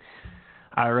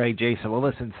 All right, Jason. Well,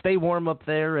 listen, stay warm up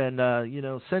there and,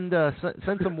 send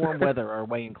some warm weather our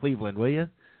way in Cleveland, will you?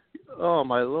 Oh,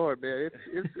 my Lord, man.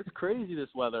 It's crazy, this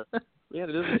weather. Man,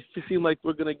 it doesn't seem like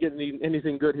we're going to get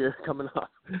anything good here coming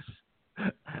up.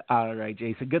 All right,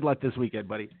 Jason. Good luck this weekend,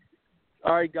 buddy.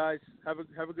 All right, guys. Have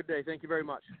a good day. Thank you very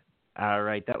much. All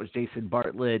right, that was Jason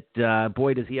Bartlett.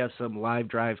 Boy, does he have some live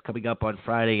drives coming up on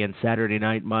Friday and Saturday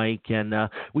night, Mike. And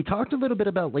we talked a little bit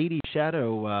about Lady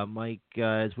Shadow, Mike,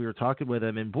 as we were talking with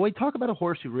him. And, boy, talk about a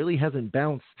horse who really hasn't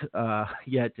bounced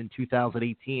yet in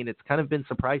 2018. It's kind of been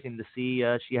surprising to see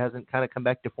she hasn't kind of come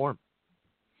back to form.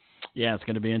 Yeah, it's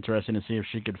going to be interesting to see if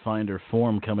she could find her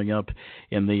form coming up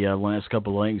in the last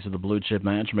couple legs of the Blue Chip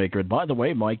Matchmaker. And by the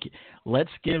way, Mike,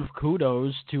 let's give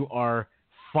kudos to our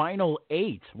final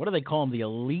 8. What do they call them? The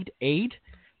Elite 8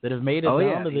 that have made it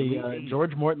down to the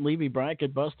George Morton Levy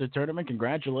Bracket Buster Tournament.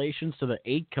 Congratulations to the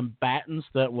 8 combatants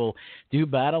that will do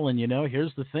battle. And,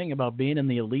 here's the thing about being in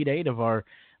the Elite 8 of our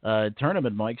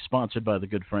tournament, Mike, sponsored by the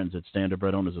good friends at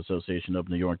Standardbred Owners Association of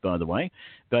New York, by the way.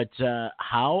 But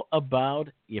how about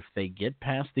if they get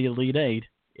past the Elite 8,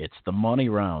 it's the money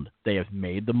round. They have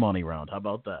made the money round. How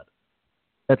about that?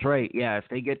 That's right. Yeah, if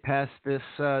they get past this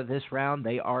round,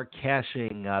 they are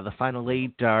cashing. The final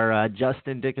 8 are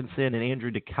Justin Dickinson and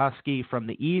Andrew Dukoski from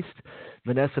the east,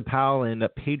 Vanessa Powell and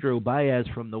Pedro Baez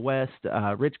from the west,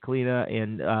 Rich Kalina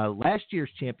and last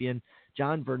year's champion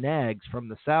John Vernags from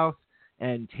the south,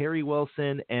 and Terry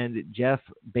Wilson and Jeff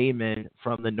Bayman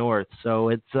from the north. So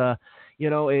it's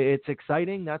it's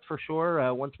exciting, that's for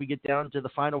sure. Once we get down to the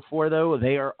final 4, though,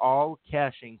 they are all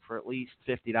cashing for at least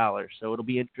 $50. So it'll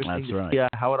be interesting to see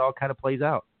how it all kind of plays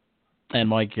out. And,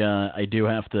 Mike, I do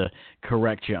have to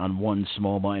correct you on one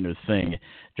small minor thing.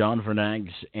 John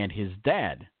Vernags and his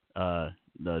dad,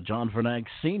 John Vernags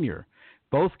Sr.,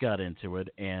 both got into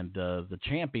it, and the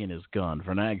champion is gone.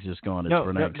 Vernags is gone. It's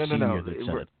Vernags Sr. that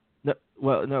said it.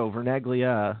 No,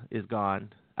 Vernaglia is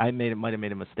gone. Might have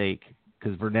made a mistake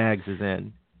because Vernags is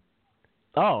in.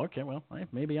 Oh, okay. Well,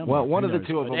 maybe I'm. Well, one of the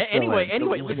two of them. Anyway,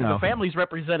 listen. The family's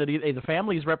represented. The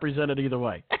family's represented either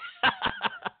way.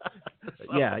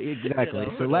 So, yeah, exactly.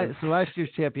 So last year's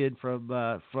champion from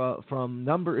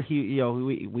number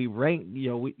we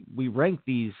ranked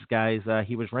these guys.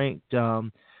 He was ranked.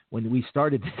 When we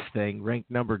started this thing,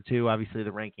 ranked number 2. Obviously, the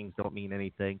rankings don't mean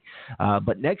anything.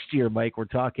 But next year, Mike, we're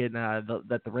talking that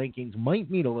the rankings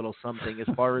might mean a little something as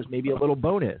far as maybe a little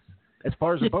bonus. As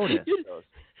far as a bonus goes.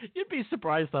 You'd be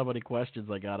surprised how many questions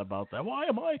I got about that. Why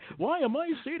am I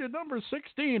seated number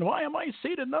 16? Why am I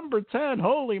seated number 10?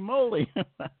 Holy moly!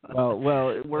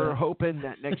 well, we're hoping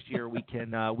that next year we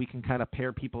can kind of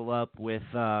pair people up with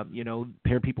the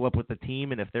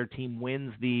team, and if their team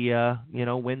wins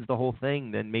wins the whole thing,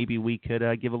 then maybe we could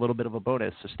give a little bit of a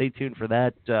bonus. So stay tuned for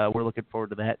that. We're looking forward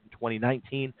to that in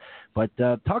 2019. But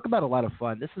talk about a lot of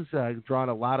fun. This has drawn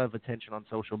a lot of attention on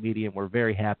social media, and we're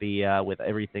very happy with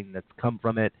everything that's come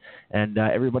from it. And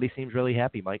everybody seems really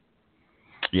happy, Mike.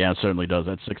 Yeah, it certainly does.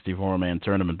 That 64-man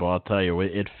tournament, but I'll tell you,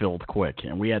 it filled quick.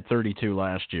 And we had 32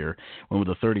 last year. When with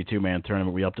the 32-man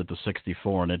tournament, we upped it to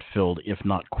 64, and it filled, if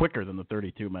not quicker than the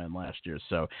 32-man last year.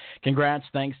 So congrats.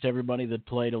 Thanks to everybody that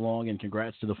played along, and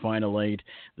congrats to the final 8.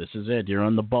 This is it. You're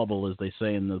on the bubble, as they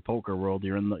say in the poker world.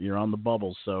 You're on the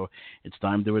bubble, so it's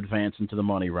time to advance into the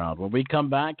money round. When we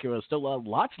come back, there's still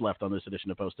lots left on this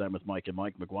edition of Post Time with Mike and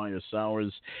Mike. Mcgwire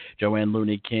Sowers, Jo Ann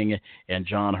Looney-King, and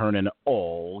John Hernan,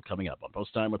 all coming up on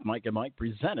Post Time with Mike and Mike,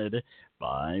 presented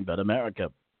by BetAmerica.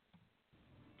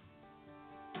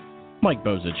 Mike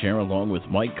Bozich here, along with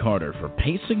Mike Carter, for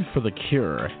Pacing for the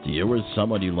Cure. Do you or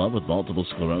someone you love with multiple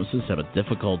sclerosis have a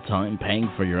difficult time paying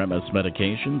for your MS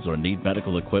medications or need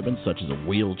medical equipment such as a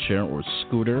wheelchair or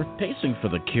scooter? Pacing for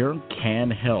the Cure can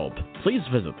help. Please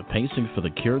visit the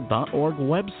pacingforthecure.org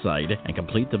website and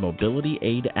complete the mobility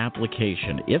aid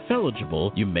application. If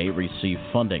eligible, you may receive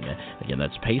funding. Again,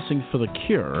 that's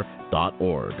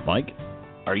pacingforthecure.org. Mike?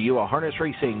 Are you a harness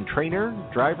racing trainer,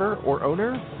 driver, or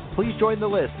owner? Please join the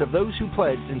list of those who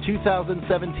pledged in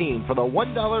 2017 for the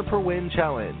 $1 per win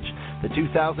challenge. The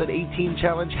 2018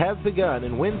 challenge has begun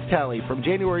and wins tally from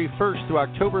January 1st through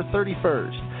October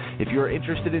 31st. If you are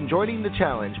interested in joining the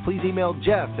challenge, please email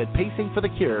Jeff at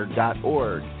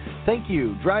pacingforthecure.org. Thank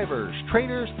you, drivers,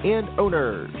 trainers, and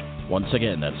owners. Once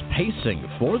again, that's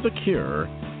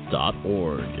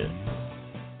pacingforthecure.org.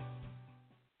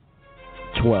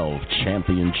 12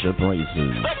 championship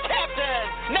races. The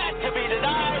captain, not to be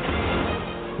denied.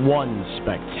 One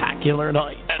spectacular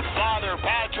night. And Father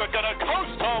Patrick gonna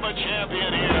coast home a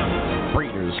champion here.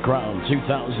 Breeders' Crown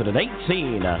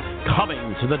 2018, coming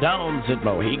to the Downs at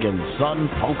Mohegan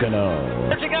Sun Pocono.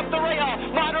 Pitching up the rail,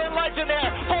 Modern Legend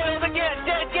there. Foiled again,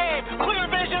 dead game. Clear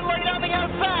vision late on the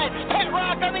outside. Pet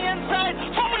Rock on the inside.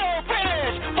 Photo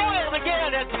finish. Foiled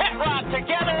again, and Pet Rock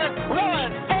together.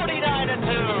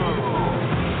 149-2.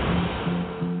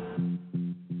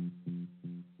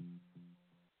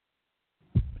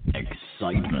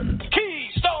 Excitement.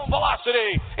 Keystone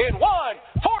Velocity in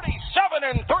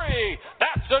 1:47-3. 640.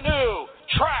 That's a new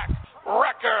track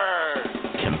record.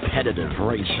 Competitive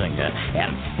racing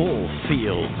and full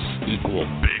fields equal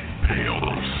big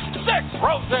payoffs. 6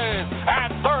 roses at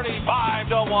 35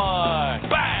 to 1.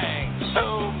 Bang!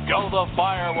 Soon go the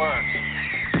fireworks.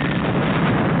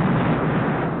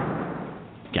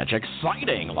 Catch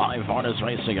exciting live harness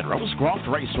racing at Rosecroft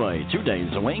Raceway 2 days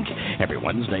a week, every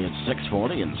Wednesday at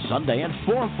 6:40 and Sunday at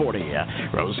 4:40.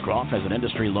 Rosecroft has an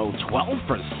industry-low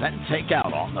 12%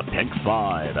 takeout on the Pink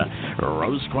 5.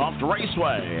 Rosecroft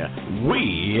Raceway,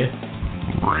 we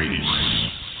race.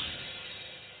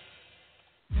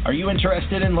 Are you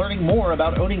interested in learning more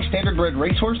about owning standardbred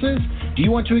racehorses? Do you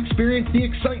want to experience the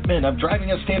excitement of driving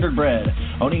a standardbred?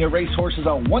 Owning a racehorse is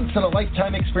a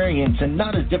once-in-a-lifetime experience and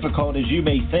not as difficult as you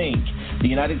may think. The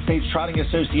United States Trotting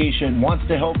Association wants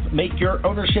to help make your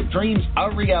ownership dreams a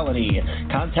reality.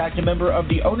 Contact a member of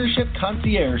the Ownership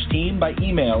Concierge team by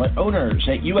email at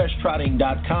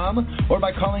owners@ustrotting.com or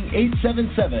by calling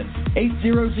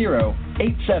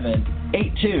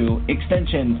 877-800-8782,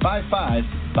 extension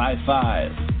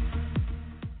 5555.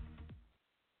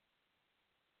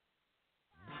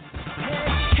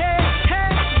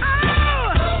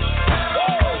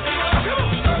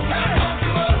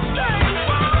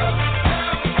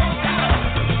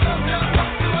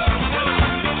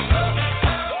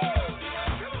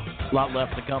 A lot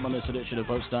left to come on this edition of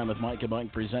Post Time with Mike and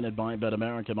Mike, presented by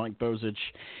BetAmerica. Mike Bozich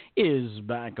is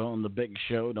back on the big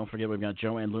show. Don't forget, we've got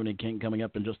Jo Ann Looney-King coming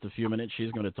up in just a few minutes.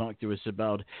 She's going to talk to us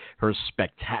about her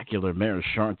spectacular mare,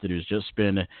 Shartin, who's just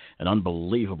been an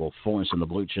unbelievable force in the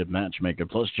Blue Chip Matchmaker.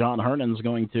 Plus, John Hernan's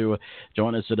going to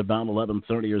join us at about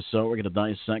 11:30 or so. We're going to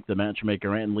dissect the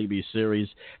Matchmaker and Levy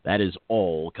Series. That is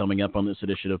all coming up on this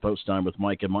edition of Post Time with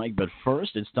Mike and Mike. But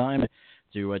first, it's time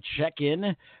to check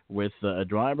in with a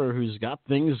driver who's got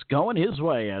things going his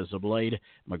way as of late,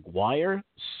 Mcgwire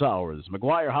Sowers.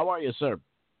 Mcgwire, how are you, sir?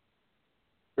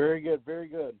 Very good, very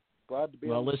good. Glad to be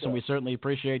on the show. We certainly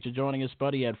appreciate you joining us,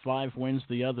 buddy. You had 5 wins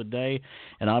the other day,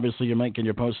 and obviously you're making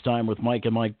your Post Time with Mike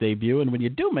and Mike debut. And when you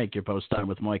do make your Post Time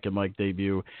with Mike and Mike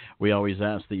debut, we always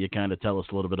ask that you kind of tell us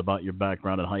a little bit about your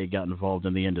background and how you got involved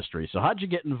in the industry. So how'd you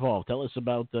get involved? Tell us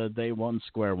about day one,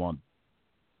 square one.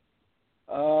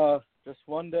 Just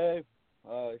one day,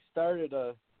 I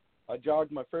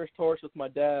jogged my first horse with my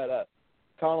dad at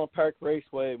Connell Park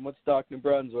Raceway in Woodstock, New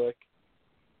Brunswick.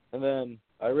 And then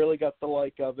I really got the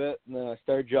like of it, and then I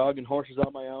started jogging horses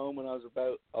on my own when I was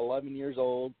about 11 years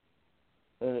old,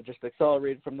 and it just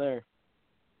accelerated from there.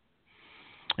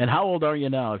 And how old are you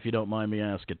now, if you don't mind me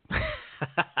asking?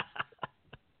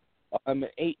 I'm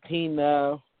 18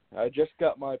 now. I just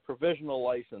got my provisional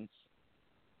license,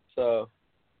 so...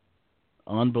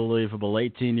 Unbelievable,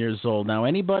 18 years old. Now,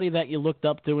 anybody that you looked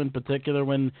up to in particular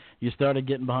when you started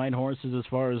getting behind horses as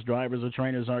far as drivers or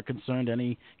trainers are concerned,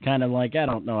 any kind of like, I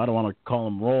don't know, I don't want to call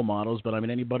them role models, but I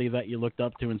mean anybody that you looked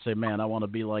up to and say, man, I want to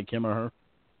be like him or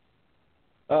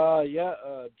her?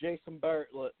 Jason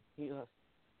Bartlett.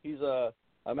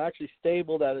 I'm actually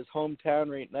stabled at his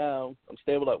hometown right now. I'm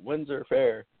stabled at Windsor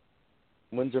Fair,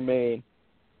 Windsor, Maine.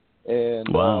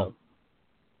 And wow.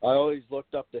 I always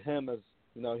looked up to him as,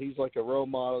 you know, he's like a role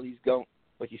model. He's going,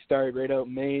 like, he started right out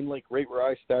in Maine, like right where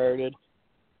I started.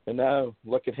 And now,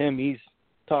 look at him. He's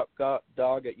top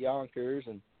dog at Yonkers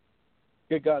and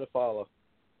good guy to follow.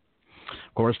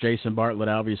 Of course, Jason Bartlett,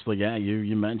 obviously, yeah,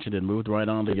 you mentioned it, moved right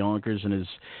on to Yonkers and has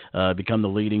become the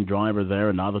leading driver there.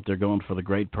 And now that they're going for the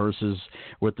great purses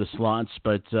with the slots.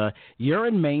 But you're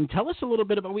in Maine. Tell us a little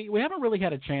bit about, we haven't really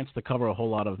had a chance to cover a whole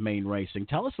lot of Maine racing.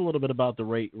 Tell us a little bit about the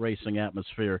racing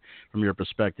atmosphere from your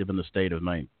perspective in the state of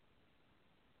Maine.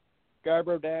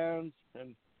 Scarborough Downs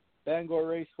and Bangor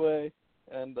Raceway.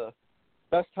 And the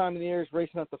best time of the year is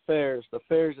racing at the fairs. The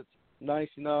fairs, it's nice,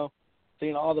 you know.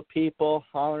 Seeing all the people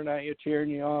hollering at you, cheering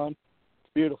you on.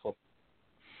 It's beautiful.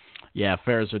 Yeah,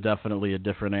 fairs are definitely a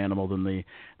different animal than the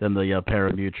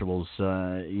pari-mutuels.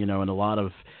 You know, in a lot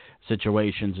of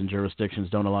situations and jurisdictions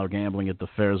don't allow gambling at the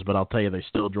fairs, but I'll tell you, they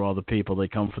still draw the people. They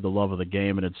come for the love of the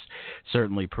game, and it's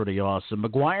certainly pretty awesome.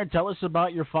 Mcgwire, tell us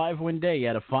about your 5-win day. You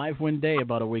had a 5-win day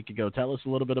about a week ago. Tell us a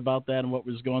little bit about that and what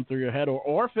was going through your head,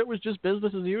 or if it was just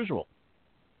business as usual.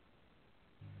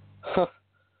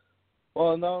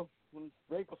 Well, no.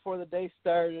 Right before the day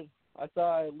started, I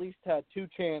thought I at least had 2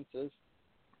 chances.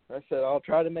 I said, I'll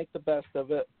try to make the best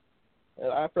of it. And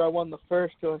after I won the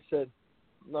first 2, I said,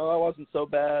 no, that wasn't so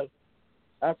bad.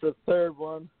 After the third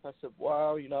one, I said,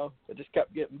 wow, you know, it just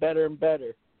kept getting better and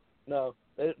better. No,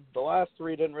 the last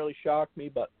 3 didn't really shock me,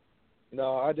 but, you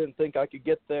know, I didn't think I could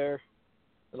get there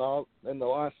in the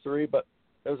last 3, but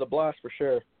it was a blast for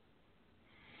sure.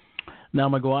 Now,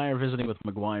 Mcgwire visiting with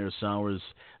Mcgwire Sowers,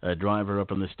 a driver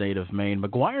up in the state of Maine.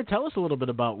 Mcgwire, tell us a little bit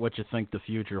about what you think the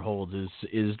future holds.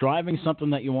 Is driving something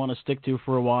that you want to stick to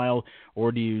for a while,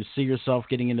 or do you see yourself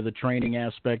getting into the training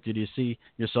aspect, or do you see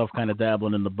yourself kind of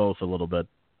dabbling in the both a little bit?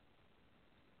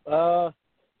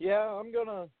 Yeah, I'm going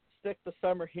to stick the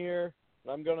summer here.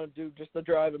 I'm going to do just the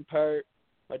driving part.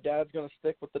 My dad's going to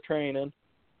stick with the training.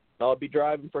 I'll be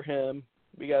driving for him.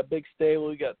 We got a big stable.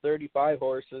 We got 35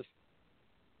 horses.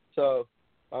 So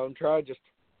I'm trying to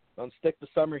stick the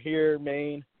summer here,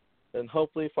 Maine, and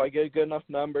hopefully if I get good enough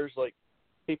numbers, like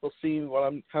people see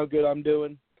how good I'm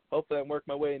doing, hopefully I can work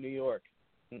my way in New York.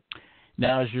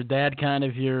 Now, is your dad kind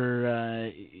of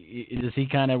is he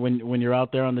kind of when you're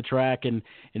out there on the track and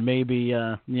maybe,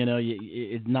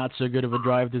 it's not so good of a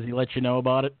drive, does he let you know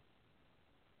about it?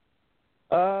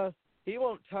 He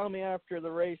won't tell me after the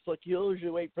race. Like, he'll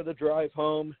usually wait for the drive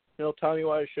home. He'll tell me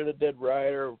what I should have did right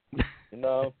or,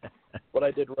 what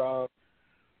I did wrong.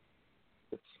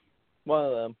 It's one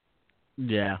of them.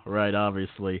 Yeah, right,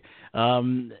 obviously.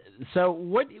 So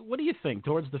what do you think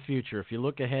towards the future? If you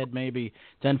look ahead maybe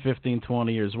 10, 15,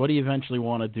 20 years, what do you eventually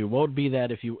want to do? What would be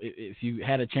that if you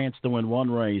had a chance to win one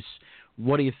race,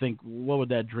 what do you think, what would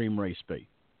that dream race be?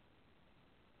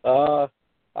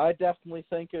 I definitely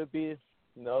think it would be,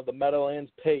 the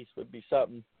Meadowlands Pace would be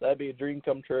something. That'd be a dream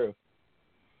come true.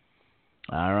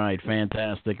 All right,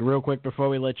 fantastic. Real quick before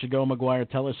we let you go, Mcgwire,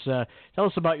 tell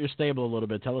us about your stable a little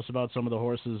bit. Tell us about some of the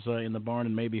horses in the barn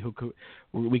and maybe who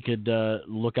we could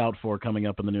look out for coming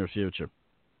up in the near future.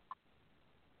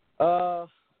 I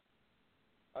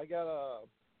got a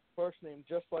horse named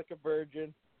Just Like a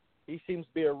Virgin. He seems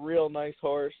to be a real nice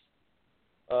horse.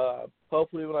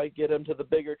 Hopefully when I get him to the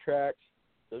bigger tracks,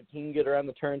 he can get around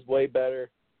the turns way better,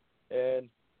 and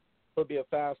he'll be a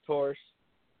fast horse.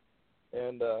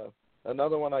 And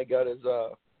another one I got is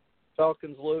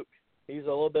Falcon's Luke. He's a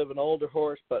little bit of an older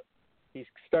horse, but he's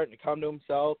starting to come to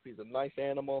himself. He's a nice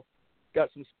animal, got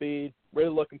some speed. Really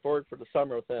looking forward for the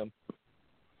summer with him.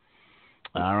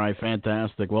 All right,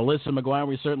 fantastic. Well, listen, Mcgwire,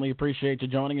 we certainly appreciate you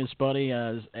joining us, buddy.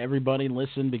 Everybody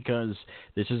listen, because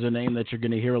this is a name that you're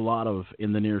going to hear a lot of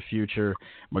in the near future,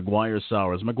 Mcgwire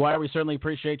Sowers. Mcgwire, we certainly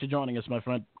appreciate you joining us, my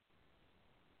friend.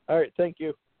 All right, thank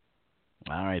you.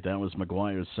 All right, that was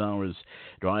Mcgwire Sowers,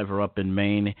 driver up in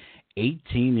Maine,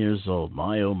 18 years old.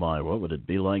 My, oh, my, what would it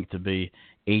be like to be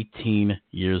 18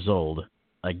 years old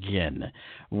again?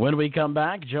 When we come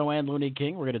back, Jo Ann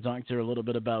Looney-King, we're going to talk to her a little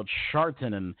bit about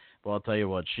Shartin N. Well, I'll tell you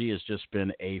what, she has just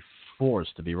been a force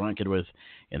to be reckoned with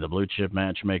in the Blue Chip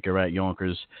Matchmaker at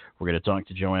Yonkers. We're going to talk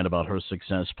to Jo Ann about her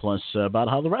success, plus about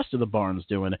how the rest of the barn's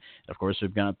doing. Of course,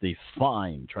 we've got the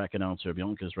fine track announcer of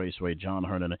Yonkers Raceway, John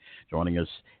Hernan, joining us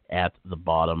at the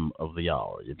bottom of the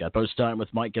hour. You've got Post Time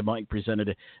with Mike and Mike,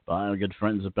 presented by our good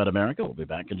friends at BetAmerica. We'll be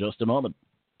back in just a moment.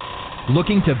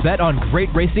 Looking to bet on great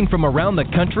racing from around the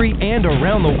country and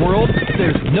around the world?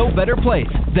 There's no better place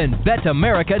than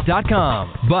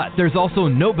BetAmerica.com. But there's also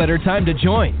no better time to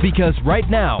join, because right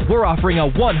now we're offering a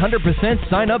 100%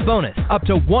 sign-up bonus, up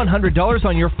to $100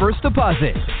 on your first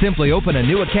deposit. Simply open a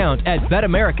new account at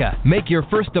BetAmerica, make your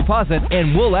first deposit,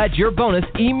 and we'll add your bonus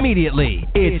immediately.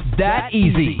 It's that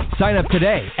easy. Sign up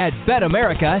today at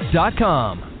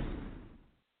BetAmerica.com.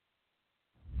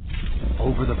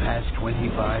 Over the past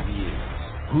 25 years,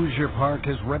 Hoosier Park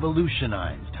has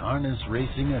revolutionized harness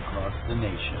racing across the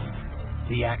nation.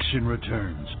 The action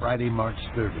returns Friday, March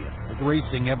 30th, with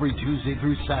racing every Tuesday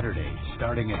through Saturday,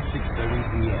 starting at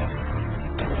 6:30 p.m.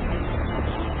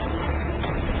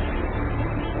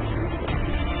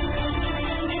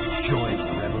 Join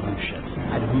the revolution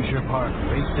at Hoosier Park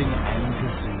Racing and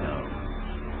Casino.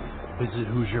 Visit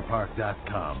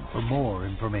HoosierPark.com for more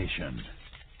information.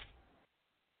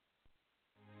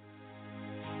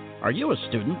 Are you a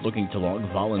student looking to log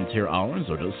volunteer hours,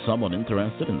 or just someone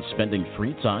interested in spending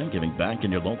free time giving back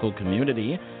in your local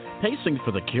community? Pacing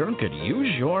for the Cure could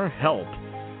use your help.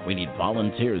 We need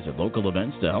volunteers at local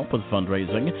events to help with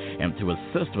fundraising and to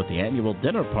assist with the annual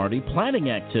dinner party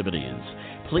planning activities.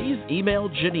 Please email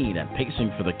Janine at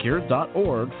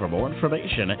pacingforthecure.org for more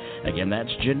information. Again,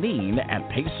 that's Janine at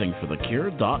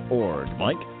pacingforthecure.org.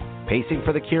 Mike? Pacing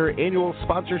for the Cure annual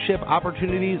sponsorship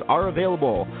opportunities are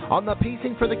available on the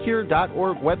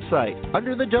pacingforthecure.org website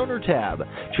under the Donor tab.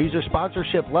 Choose your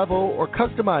sponsorship level or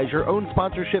customize your own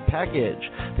sponsorship package.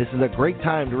 This is a great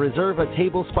time to reserve a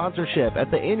table sponsorship at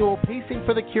the annual Pacing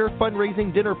for the Cure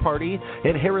fundraising dinner party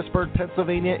in Harrisburg,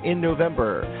 Pennsylvania in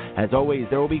November. As always,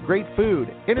 there will be great food,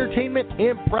 entertainment,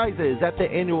 and prizes at the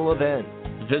annual event.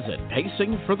 Visit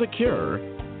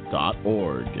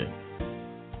pacingforthecure.org.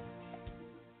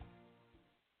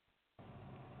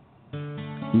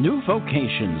 New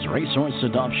Vocations Racehorse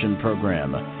Adoption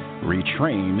Program.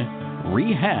 Retrain,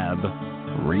 rehab,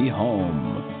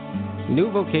 rehome. New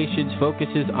Vocations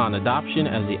focuses on adoption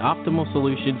as the optimal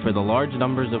solution for the large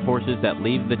numbers of horses that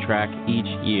leave the track each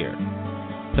year.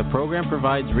 The program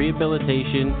provides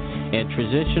rehabilitation and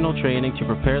transitional training to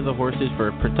prepare the horses for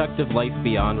a productive life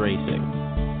beyond racing.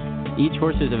 Each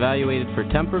horse is evaluated for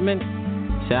temperament,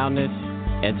 soundness,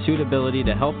 and suitability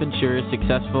to help ensure a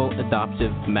successful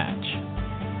adoptive match.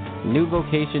 New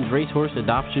Vocations Racehorse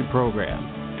Adoption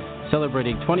Program,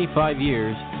 celebrating 25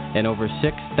 years and over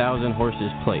 6,000 horses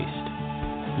placed.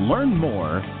 Learn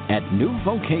more at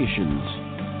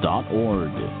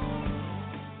newvocations.org.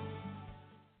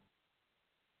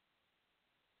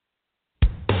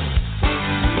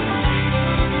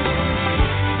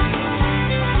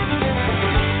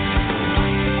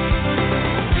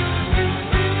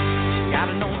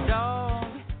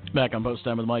 Back on Post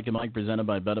Time with Mike and Mike, presented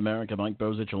by BetAmerica. Mike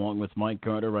Bozich along with Mike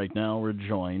Carter. Right now we're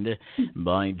joined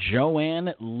by Jo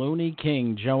Ann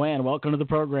Looney-King. Jo Ann, welcome to the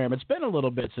program. It's been a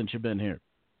little bit since you've been here.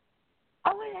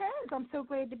 Oh, it has. I'm so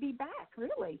glad to be back,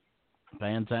 really.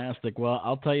 Fantastic. Well,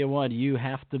 I'll tell you what, you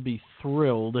have to be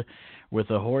thrilled with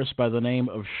a horse by the name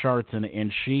of Shartin,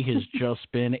 and she has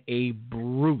just been a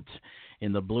brute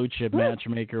in the Blue Chip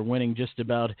Matchmaker, winning just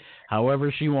about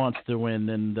however she wants to win,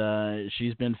 and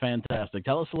she's been fantastic.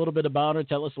 Tell us a little bit about her.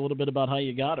 Tell us a little bit about how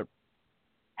you got her.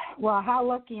 Well, how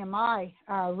lucky am I?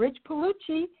 Rich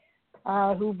Palucci,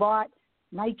 who bought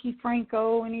Nike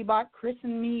Franco, and he bought Chris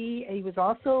and Me. He was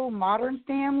also Modern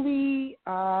Family,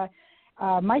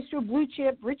 Maestro Blue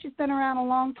Chip. Rich has been around a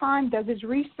long time, does his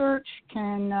research,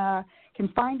 can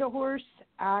find a horse.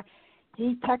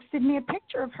 He texted me a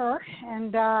picture of her,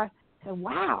 and said,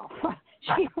 wow,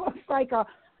 she looks like a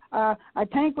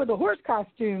tank with a horse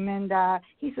costume. And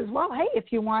he says, well, hey,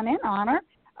 if you want in on her,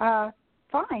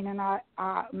 fine. And I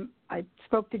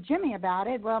spoke to Jimmy about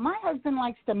it. Well, my husband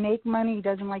likes to make money. He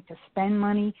doesn't like to spend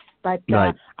money. But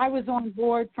right. I was on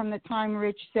board from the time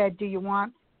Rich said, do you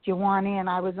want in?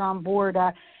 I was on board.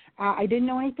 I didn't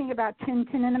know anything about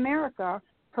Tintin in America,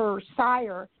 her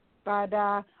sire, but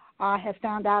I have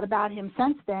found out about him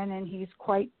since then, and he's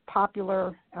quite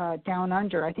popular down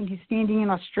under. I think he's standing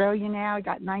in Australia now. He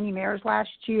got 90 mares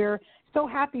last year. So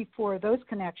happy for those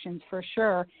connections for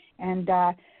sure. And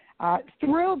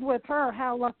thrilled with her.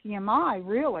 How lucky am I,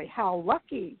 really? How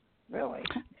lucky, really.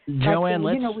 Jo Ann,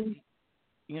 let's...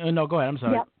 no, go ahead. I'm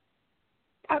sorry. Yeah.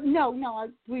 I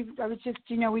was just,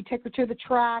 we took her to the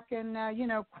track and,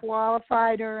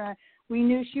 qualified her. We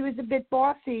knew she was a bit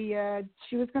bossy.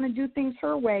 She was going to do things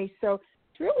her way. So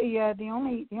it's really the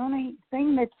only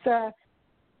thing that's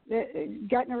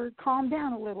gotten her calmed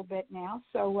down a little bit now.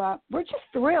 So we're just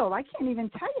thrilled. I can't even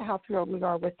tell you how thrilled we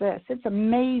are with this. It's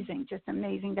amazing, just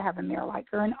amazing to have a mare like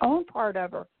her and own part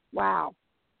of her. Wow.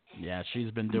 Yeah, she's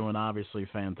been doing obviously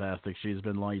fantastic. She's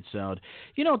been lights out.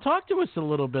 Talk to us a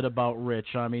little bit about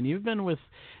Rich. I mean, you've been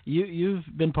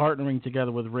partnering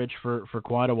together with Rich for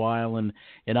quite a while, and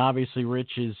obviously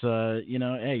Rich is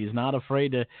hey, he's not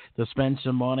afraid to spend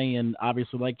some money, and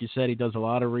obviously, like you said, he does a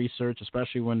lot of research,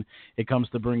 especially when it comes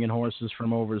to bringing horses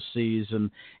from overseas, and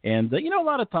a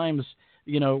lot of times,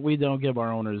 we don't give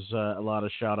our owners a lot of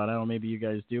shout out. I don't know, maybe you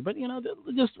guys do, but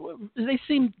they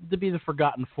seem to be the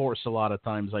forgotten force a lot of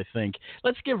times, I think.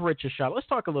 Let's give Rich a shot. Let's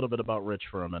talk a little bit about Rich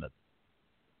for a minute.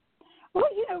 Well,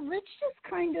 Rich just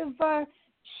kind of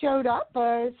showed up,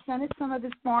 sent us some of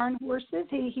his barn horses.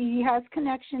 He has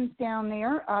connections down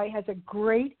there. He has a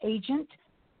great agent.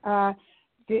 And,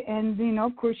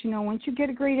 of course, once you get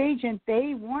a great agent,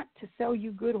 they want to sell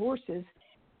you good horses.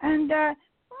 And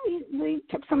we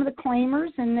took some of the claimers,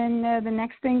 and then the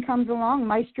next thing comes along,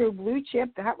 Maestro Blue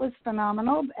Chip. That was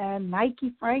phenomenal. And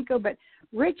Nike Franco. But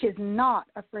Rich is not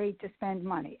afraid to spend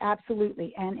money,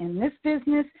 absolutely. And in this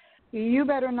business, you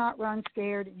better not run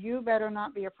scared. You better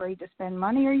not be afraid to spend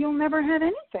money, or you'll never have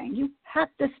anything. You have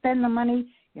to spend the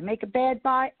money. You make a bad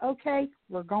buy, okay,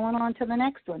 we're going on to the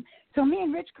next one. So me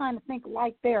and Rich kind of think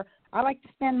alike there. I like to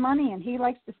spend money, and he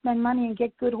likes to spend money and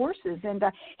get good horses. And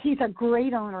he's a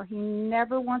great owner. He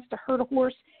never wants to hurt a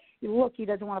horse. Look, he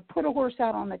doesn't want to put a horse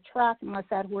out on the track unless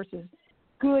that horse is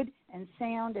good and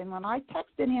sound. And when I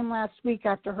texted him last week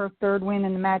after her third win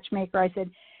in the Matchmaker, I said,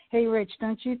 hey, Rich,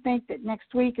 don't you think that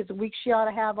next week is a week she ought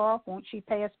to have off? Won't she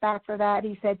pay us back for that?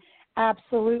 He said,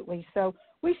 absolutely. So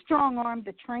we strong-armed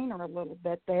the trainer a little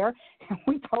bit there, and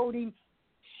we told him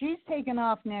she's taking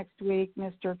off next week,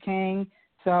 Mr. King.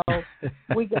 So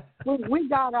we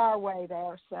got our way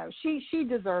there. So she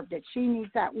deserved it. She needs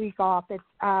that week off. It's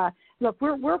look,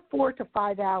 we're 4 to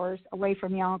 5 hours away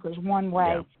from Yonkers one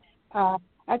way. Yeah.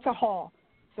 That's a haul.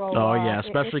 So,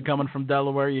 especially coming from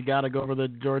Delaware, you got to go over the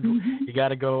George. Mm-hmm. You got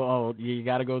to go. You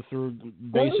got to go through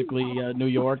basically New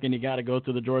York, and you got to go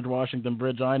through the George Washington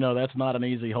Bridge. I know that's not an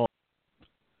easy haul.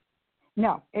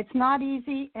 No, it's not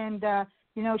easy, and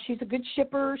she's a good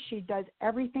shipper. She does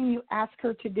everything you ask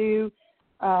her to do,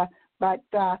 but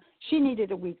she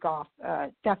needed a week off,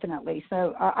 definitely.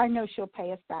 So I know she'll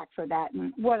pay us back for that,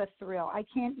 and what a thrill! I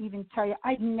can't even tell you.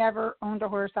 I've never owned a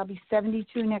horse. I'll be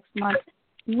 72 next month.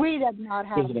 We have not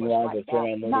had Visiting live with Jo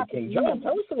Ann Looney-King. Jo Ann,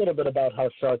 tell us a little bit about how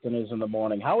Shartin is in the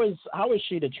morning. How is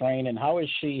she to train, and how is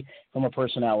she from a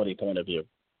personality point of view?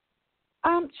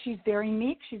 She's very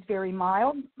meek. She's very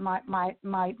mild. My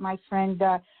friend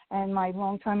and my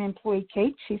longtime employee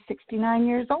Kate. She's 69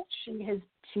 years old.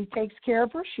 She takes care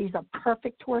of her. She's a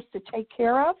perfect horse to take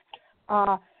care of.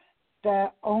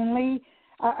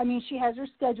 She has her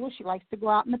schedule. She likes to go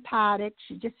out in the paddock.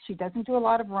 She doesn't do a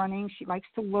lot of running. She likes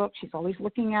to look. She's always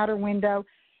looking out her window.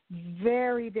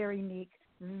 Very, very meek.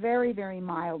 Very, very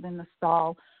mild in the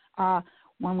stall.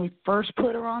 When we first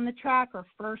put her on the track, her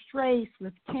first race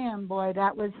with Tim, boy,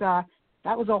 that was a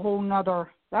whole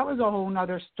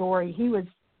nother story. He was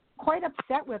quite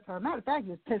upset with her. Matter of fact,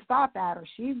 he was pissed off at her.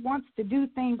 She wants to do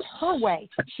things her way.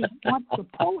 She wants to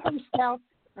pull herself,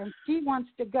 and she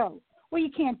wants to go. Well, you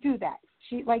can't do that.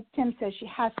 She, like Tim says, she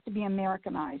has to be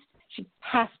Americanized. She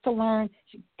has to learn.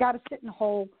 She's got to sit in the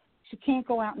hole. She can't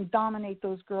go out and dominate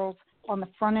those girls on the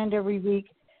front end every week.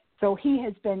 So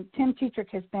Tim Tetrick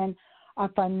has been a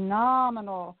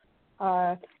phenomenal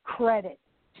credit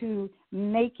to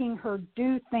making her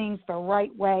do things the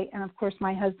right way. And, of course,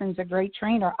 my husband's a great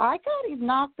trainer. I got him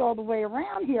knocked all the way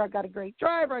around here. I got a great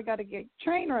driver. I got a great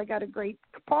trainer. I got a great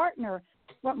partner.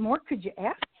 What more could you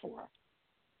ask for?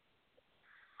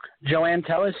 Jo Ann,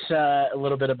 tell us a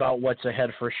little bit about what's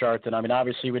ahead for Shartin. I mean,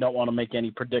 obviously, we don't want to make any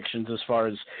predictions as far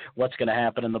as what's going to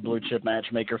happen in the Blue Chip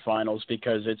Matchmaker finals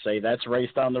because that's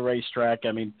raced on the racetrack.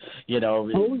 I mean,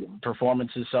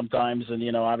 performances sometimes,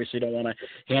 and, obviously don't want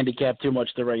to handicap too much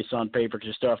the race on paper because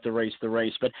you still have to race the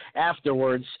race. But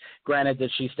afterwards, granted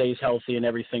that she stays healthy and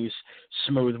everything's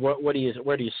smooth, where do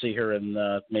you see her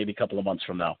in maybe a couple of months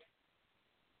from now?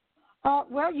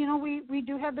 We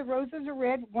do have the Roses are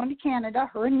Red, one to Canada,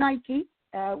 her and Nike.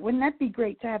 Wouldn't that be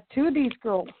great to have two of these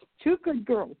girls, two good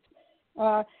girls?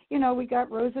 We got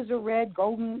Roses are Red,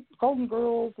 Golden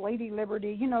Girls, Lady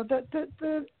Liberty, the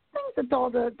things that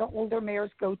all the older mares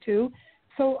go to.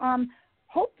 So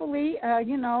hopefully,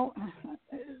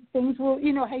 things will,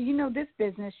 hey, this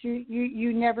business,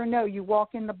 you never know. You walk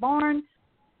in the barn,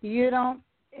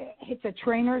 it's a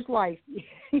trainer's life.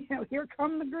 Here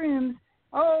come the grooms.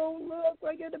 Oh, look,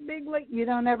 I got a big lake. You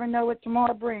don't ever know what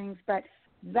tomorrow brings, but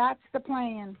that's the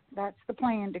plan. That's the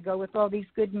plan, to go with all these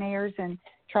good mares and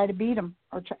try to beat them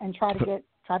and try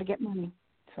to get money.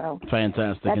 So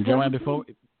fantastic. And Jo Ann,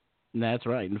 that's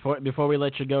right. Before we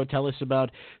let you go, tell us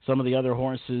about some of the other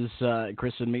horses.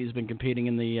 Chris and me has been competing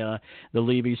in the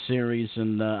Levy Series,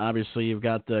 and obviously you've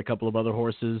got a couple of other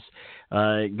horses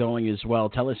going as well.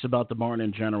 Tell us about the barn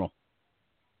in general.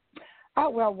 Oh,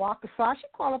 well, Wakizashi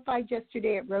qualified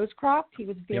yesterday at Rosecroft. He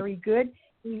was very good.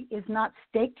 He is not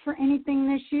staked for anything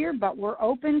this year, but we're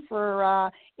open for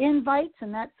invites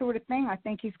and that sort of thing. I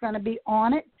think he's going to be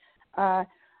on it.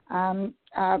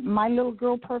 My little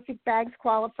girl, Perfect Bags,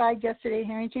 qualified yesterday at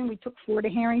Harrington. We took 4 to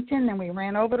Harrington, then we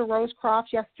ran over to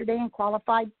Rosecroft yesterday and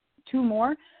qualified 2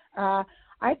 more. I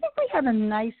think we have a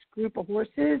nice group of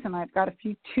horses, and I've got a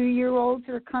few 2-year-olds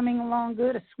that are coming along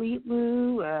good, a Sweet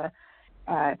Lou,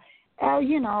 I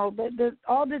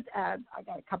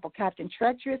got a couple Captain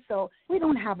Treacherous, so we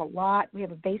don't have a lot. We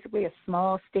have basically a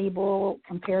small stable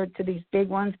compared to these big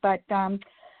ones, but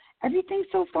everything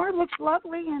so far looks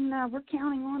lovely, and we're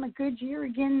counting on a good year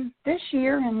again this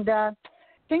year, and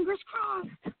fingers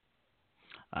crossed.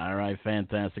 All right,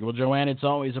 fantastic. Well, Jo Ann, it's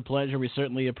always a pleasure. We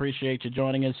certainly appreciate you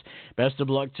joining us. Best of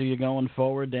luck to you going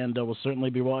forward, and we'll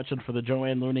certainly be watching for the Jo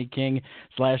Ann Looney-King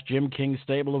 / Jim King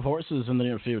stable of horses in the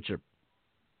near future.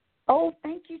 Oh,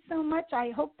 thank you so much.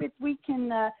 I hope that we can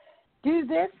do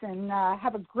this and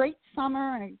have a great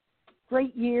summer and a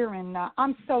great year, and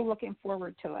I'm so looking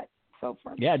forward to it. So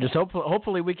far. Yeah, just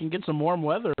hopefully we can get some warm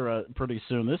weather pretty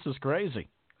soon. This is crazy.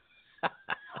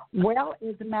 Well,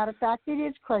 as a matter of fact, it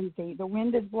is crazy. The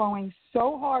wind is blowing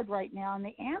so hard right now, and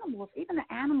even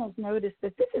the animals notice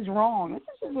that this is wrong. This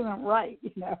isn't right,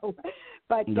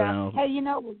 But, no. Hey,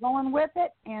 we're going with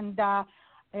it, and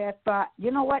if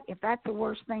that's the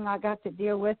worst thing I got to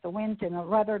deal with, the wind and the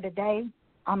weather today,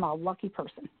 I'm a lucky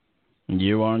person.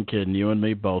 You aren't kidding. You and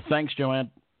me both. Thanks, Jo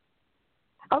Ann.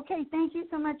 Okay, thank you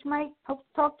so much, Mike. Hope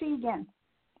to talk to you again.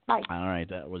 Bye. All right,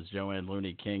 that was Jo Ann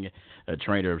Looney-King, a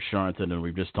trainer of Shartin, and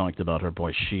we've just talked about her.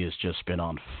 Boy, she has just been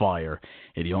on fire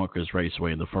at Yonkers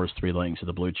Raceway in the first 3 legs of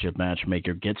the Blue Chip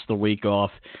Matchmaker. Gets the week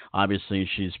off. Obviously,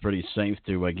 she's pretty safe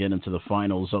to get into the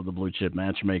finals of the Blue Chip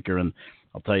Matchmaker, and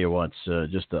I'll tell you what,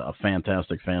 just a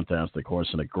fantastic horse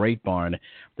and a great barn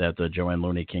that Jo Ann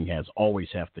Looney-King has. Always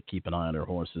have to keep an eye on her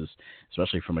horses,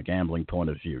 especially from a gambling point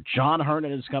of view. John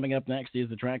Hernan is coming up next. He's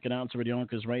the track announcer at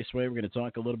Yonkers Raceway. We're going to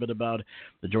talk a little bit about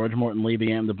the George Morton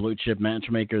Levy and the Blue Chip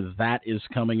Matchmaker. That is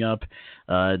coming up.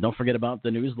 Don't forget about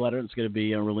the newsletter. It's going to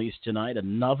be released tonight.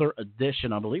 Another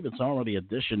edition. I believe it's already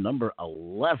edition number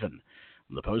 11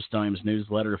 of the Post-Times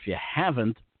newsletter. If you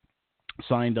haven't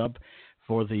signed up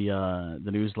for the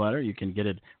newsletter, you can get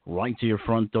it right to your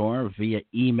front door via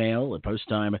email at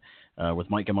posttime with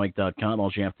MikeandMike.com. All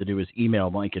you have to do is email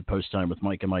Mike at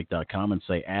posttimewithMikeandMike.com and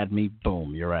say, add me,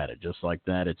 boom, you're at it. Just like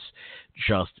that. It's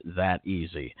just that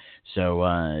easy.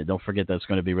 So don't forget that's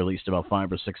going to be released about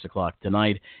 5 or 6 o'clock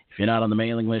tonight. If you're not on the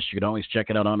mailing list, you can always check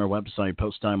it out on our website,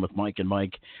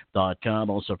 posttimewithMikeandMike.com.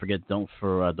 Also don't forget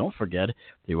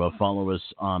to follow us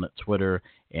on Twitter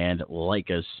and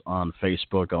like us on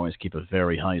Facebook. Always keep a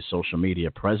very high social media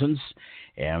presence.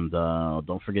 And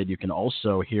don't forget you can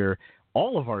also hear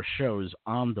all of our shows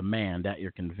on demand at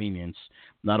your convenience,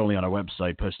 not only on our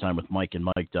website,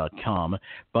 posttimewithMikeandMike.com,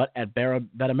 but at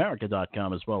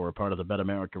BetAmerica.com as well. We're part of the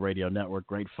BetAmerica Radio Network.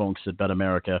 Great folks at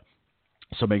BetAmerica.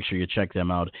 So make sure you check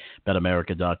them out,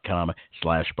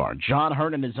 BetAmerica.com/bar. John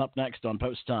Hernan is up next on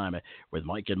Post Time with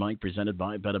Mike and Mike, presented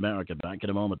by BetAmerica. Back in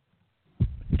a moment.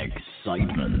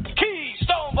 Excitement.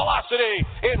 Keystone velocity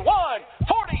in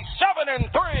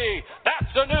 1:47.3.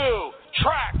 That's a new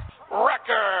track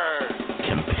record.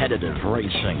 Competitive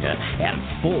racing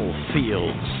and full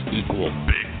fields equal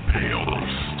big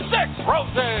payoffs. 6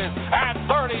 roses at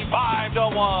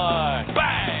 35-1.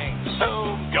 Bang!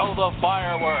 Soon go the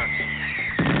fireworks.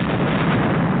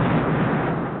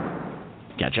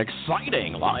 Catch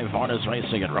exciting live harness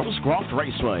racing at Rosecroft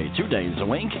Raceway 2 days a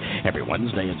week, every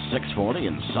Wednesday at 6:40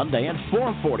 and Sunday at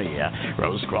 4:40.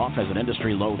 Rosecroft has an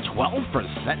industry low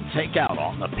 12% takeout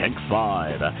on the Pink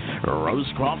 5.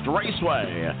 Rosecroft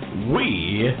Raceway,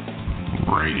 we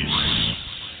race.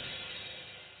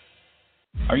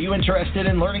 Are you interested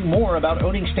in learning more about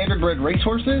owning standardbred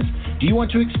racehorses? Do you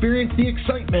want to experience the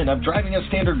excitement of driving a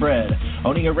standardbred?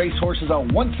 Owning a racehorse is a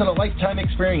once-in-a-lifetime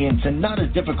experience and not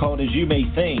as difficult as you may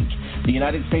think. The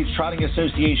United States Trotting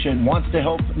Association wants to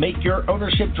help make your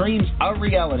ownership dreams a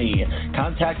reality.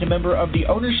 Contact a member of the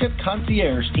Ownership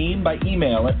Concierge team by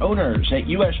email at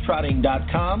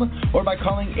owners@ustrotting.com or by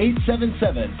calling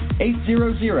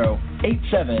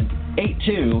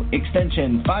 877-800-8782,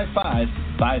 extension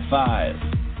 5555.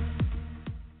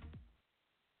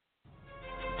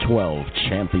 12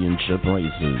 championship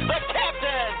races. The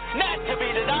captain, not to be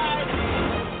denied.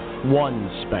 One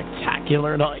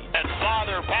spectacular night. And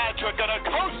Father Patrick gonna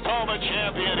coast home a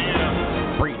champion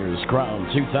here. Breeders' Crown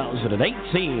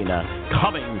 2018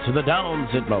 coming to the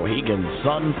Downs at Mohegan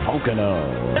Sun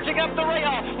Pocono. Pitching up the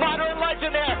rail, Modern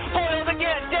Legend there. Foiled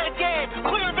again, dead game.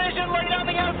 Clear vision late on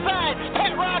the outside.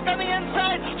 Pet Rock on the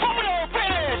inside. Photo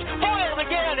finish. Foiled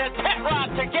again, and Pet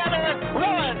Rock together.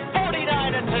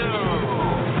 1:49-2.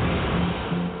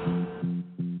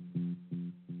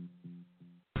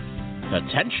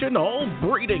 Attention all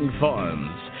breeding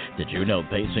farms. Did you know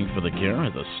Pacing for the Cure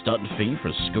has a stud fee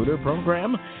for scooter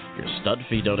program? Your stud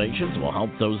fee donations will help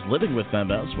those living with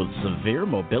MS with severe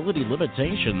mobility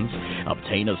limitations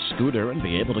obtain a scooter and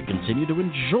be able to continue to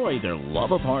enjoy their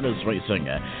love of harness racing.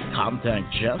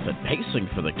 Contact Jeff at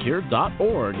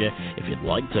pacingforthecure.org if you'd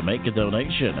like to make a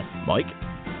donation. Mike?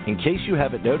 In case you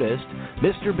haven't noticed,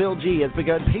 Mr. Bill G has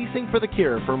begun Pacing for the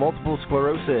Cure for multiple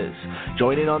sclerosis.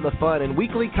 Join in on the fun and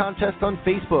weekly contest on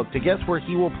Facebook to guess where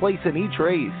he will place in each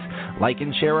race. Like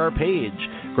and share our page.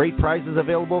 Great prizes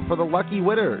available for the lucky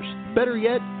winners. Better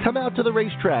yet, come out to the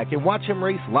racetrack and watch him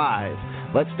race live.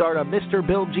 Let's start a Mr.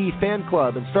 Bill G fan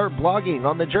club and start blogging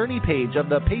on the journey page of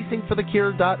the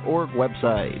pacingforthecure.org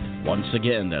website. Once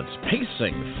again, that's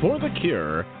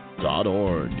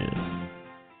pacingforthecure.org.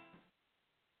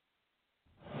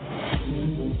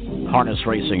 Harness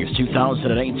Racing's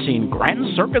 2018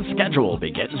 Grand Circuit schedule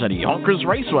begins at Yonkers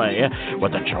Raceway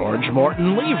with the George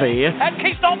Morton Levy And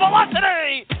Keystone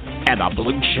Velocity! and a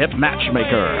Blue Chip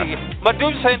Matchmaker.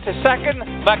 Medusa into second.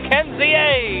 Mackenzie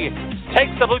A.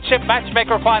 takes the Blue Chip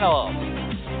Matchmaker final.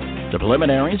 The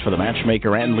preliminaries for the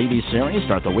Matchmaker and Levy Series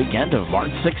start the weekend of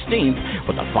March 16th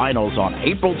with the finals on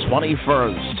April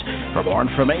 21st. For more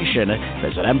information,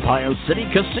 visit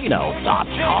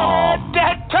EmpireCityCasino.com.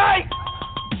 Dead tight!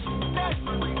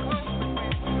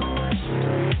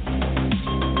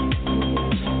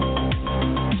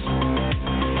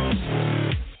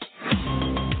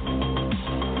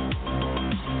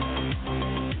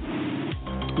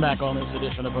 Back on this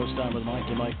edition of Post Time with Mike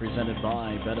and Mike, presented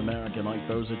by BetAmerica. Mike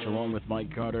Bozich along with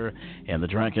Mike Carter and the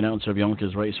track announcer of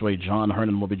Yonkers Raceway, John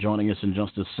Hernan, will be joining us in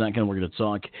just a second. We're going to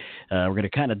talk, we're going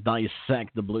to kind of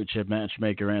dissect the Blue Chip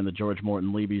Matchmaker and the George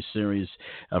Morton Levy Series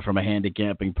from a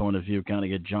handicapping point of view, kind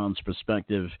of get John's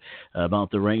perspective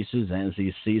about the races as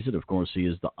he sees it. Of course, he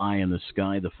is the eye in the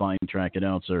sky, the fine track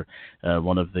announcer,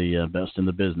 one of the best in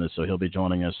the business, so he'll be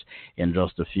joining us in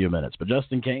just a few minutes. But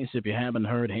just in case, if you haven't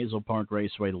heard, Hazel Park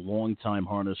Raceway, long-time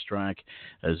harness track,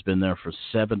 has been there for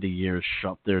 70 years,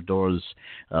 shut their doors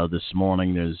this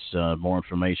morning. There's more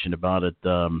information about it.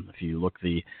 If you look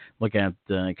at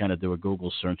kind of do a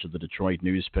Google search of the Detroit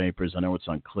newspapers, I know it's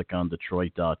on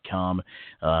clickondetroit.com,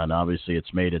 and obviously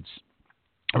it's made its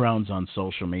rounds on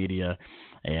social media.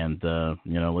 And,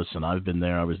 listen, I've been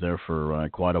there. I was there for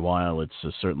quite a while. It's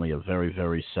certainly a very,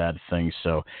 very sad thing.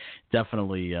 So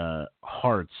definitely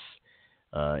hearts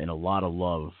and a lot of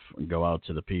love go out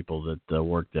to the people that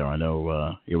work there. I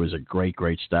know it was a great,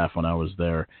 great staff when I was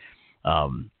there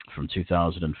from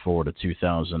 2004 to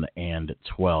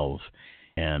 2012.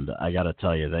 And I got to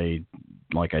tell you, they,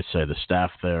 like I say, the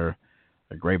staff there,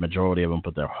 a great majority of them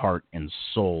put their heart and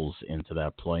souls into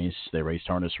that place. They raced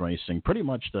harness racing pretty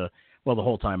much the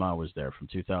whole time I was there, from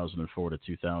 2004 to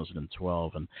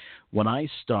 2012. And when I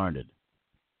started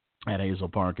at Hazel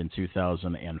Park in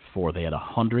 2004, they had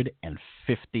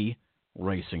 150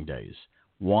 racing days.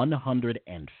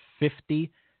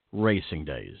 150 racing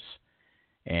days.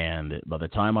 And by the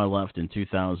time I left in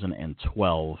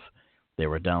 2012, they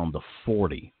were down to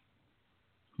 40.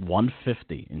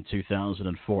 150 in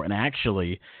 2004. And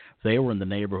actually, they were in the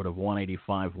neighborhood of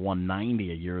 185,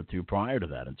 190 a year or two prior to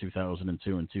that, in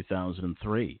 2002 and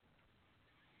 2003.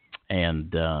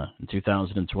 And in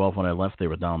 2012, when I left, they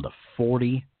were down to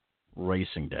 40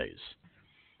 racing days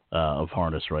of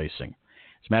harness racing.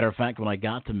 As a matter of fact, when I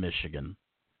got to Michigan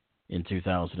in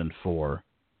 2004,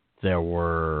 there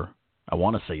were, I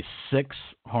want to say, 6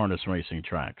 harness racing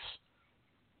tracks,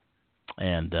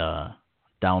 and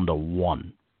down to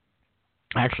 1.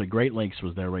 Actually, Great Lakes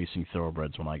was there racing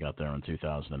thoroughbreds when I got there in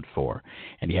 2004.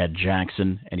 And you had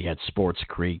Jackson, and you had Sports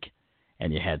Creek,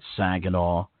 and you had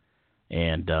Saginaw,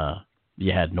 and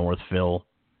you had Northville.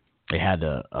 They had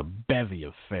a bevy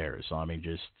of fairs. I mean,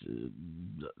 just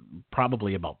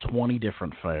probably about 20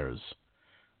 different fairs,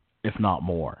 if not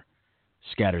more,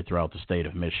 scattered throughout the state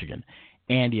of Michigan.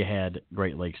 And you had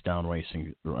Great Lakes Downs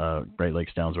racing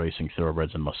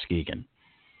thoroughbreds in Muskegon.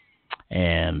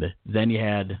 And then you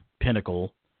had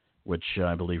Pinnacle, which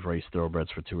I believe raced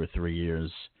thoroughbreds for 2 or 3 years.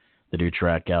 The new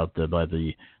track out by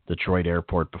the Detroit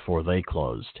airport before they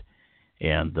closed.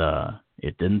 And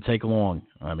it didn't take long.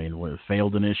 I mean, with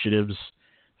failed initiatives,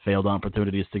 failed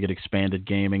opportunities to get expanded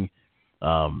gaming,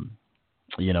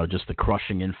 just the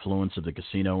crushing influence of the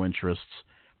casino interests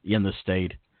in the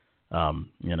state.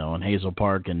 And Hazel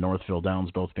Park and Northville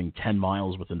Downs both being 10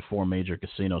 miles within 4 major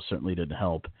casinos certainly didn't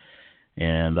help.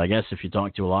 And I guess if you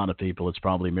talk to a lot of people, it's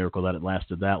probably a miracle that it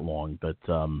lasted that long. But,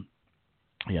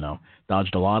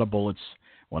 dodged a lot of bullets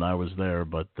when I was there,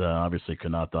 but obviously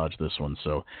could not dodge this one.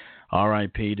 So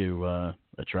RIP to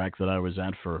a track that I was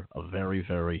at for a very,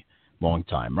 very long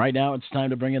time. Right now, it's time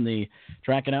to bring in the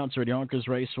track announcer at Yonkers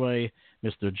Raceway,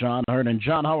 Mr. John Hernan.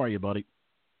 John, how are you, buddy?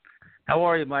 How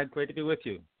are you, Mike? Great to be with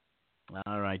you.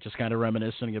 All right, just kind of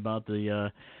reminiscing about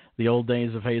the old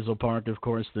days of Hazel Park. Of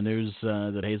course, the news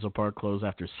that Hazel Park closed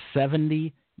after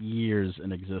 70 years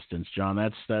in existence. John,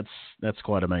 that's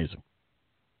quite amazing.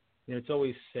 Yeah, it's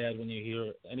always sad when you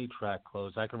hear any track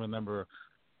close. I can remember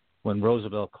when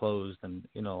Roosevelt closed, and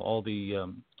all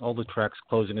the tracks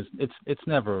closing. It's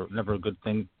never a good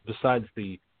thing. Besides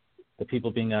the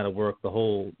people being out of work, the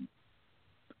whole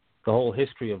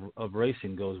history of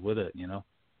racing goes with it.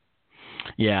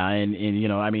 Yeah,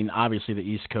 and I mean, obviously the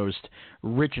East Coast,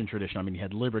 rich in tradition. I mean, you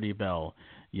had Liberty Bell,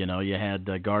 you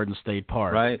had Garden State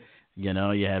Park, right? You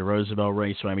had Roosevelt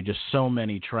Raceway. I mean, just so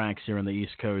many tracks here in the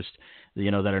East Coast,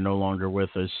 that are no longer with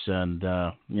us. And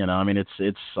I mean,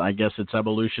 it's I guess it's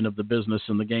evolution of the business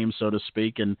and the game, so to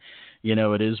speak. And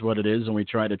it is what it is, and we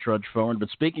try to trudge forward. But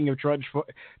speaking of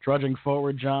trudging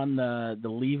forward, John, the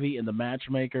Levy and the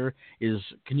Matchmaker is,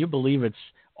 can you believe it's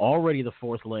already the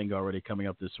 4th leg already coming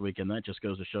up this week, and that just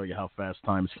goes to show you how fast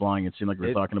time's flying. It seemed like we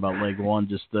were talking about leg 1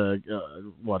 just a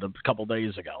couple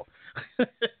days ago.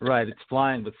 Right, it's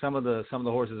flying, but some of the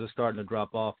horses are starting to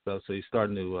drop off though, so you're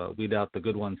starting to weed out the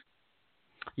good ones.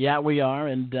 Yeah, we are,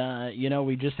 and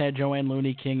we just had Jo Ann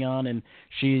Looney-King on, and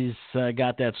she's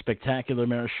got that spectacular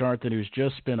mare Shartin, who's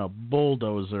just been a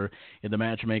bulldozer in the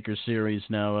Matchmaker Series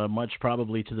now, much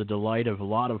probably to the delight of a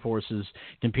lot of horses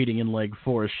competing in Leg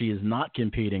 4. She is not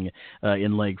competing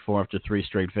in Leg 4 after 3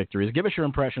 straight victories. Give us your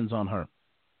impressions on her.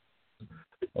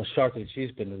 Well, Shartin,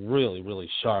 she's been really, really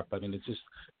sharp. I mean, it's just,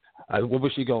 what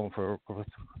was she going for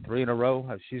 3 in a row?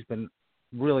 She's been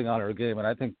really on her game, and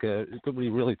I think it could be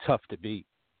really tough to beat.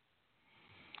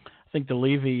 I think the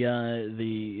Levy,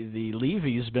 the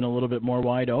Levy's been a little bit more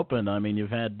wide open. I mean, you've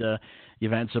had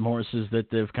some horses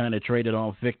that have kind of traded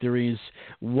off victories.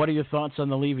 What are your thoughts on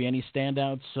the Levy? Any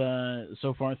standouts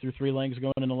so far through 3 legs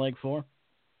going into Leg 4?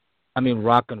 I mean,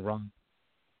 Rock and Run.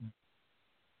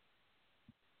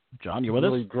 John, you with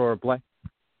really us? Draw a blank.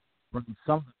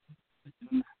 I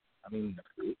mean,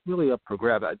 really up for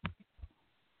grab.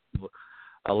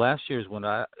 Last year's one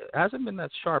hasn't been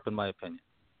that sharp, in my opinion.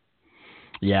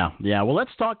 Yeah. Well,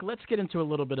 let's get into a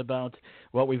little bit about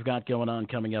what we've got going on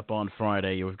coming up on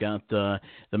Friday. We've got the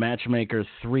Matchmaker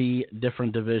 3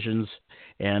 different divisions,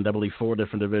 and I believe 4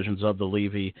 different divisions of the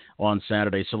Levy on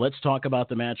Saturday. So let's talk about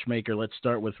the Matchmaker. Let's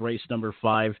start with race number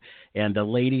 5, and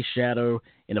Lady Shadow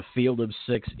in a field of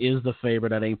 6 is the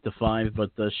favorite at 8-5,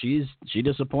 but she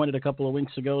disappointed a couple of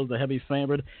weeks ago, the heavy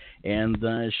favorite, and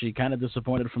she kind of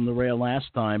disappointed from the rail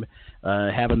last time,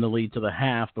 having the lead to the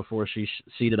half before she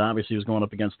seeded. Obviously, was going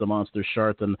up against the monster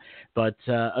Shartin, but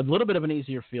a little bit of an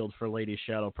easier field for Lady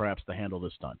Shadow perhaps to handle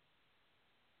this time.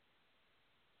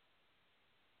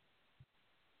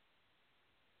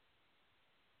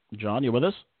 John, you with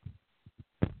us?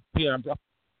 Yeah,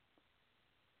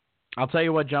 I'll tell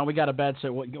you what, John, we got a bad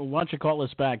set. Why don't you call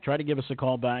us back? Try to give us a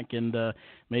call back, and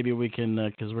maybe we can,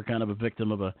 because we're kind of a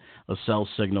victim of a cell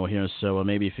signal here, so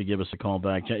maybe if you give us a call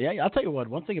back. Yeah, I'll tell you what,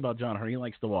 one thing about John Hernan, he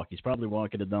likes to walk. He's probably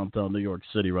walking to downtown New York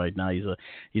City right now.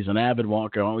 He's an avid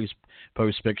walker, always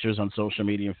posts pictures on social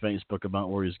media and Facebook about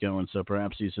where he's going, so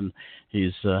perhaps he's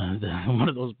one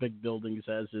of those big buildings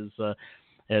as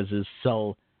his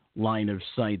cell line of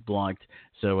sight blocked.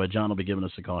 So John will be giving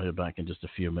us a call here back in just a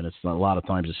few minutes. A lot of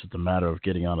times it's just a matter of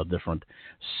getting on a different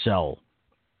cell.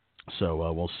 So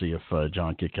we'll see if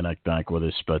John can connect back with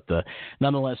us. But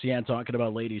nonetheless, talking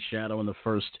about Lady Shadow in the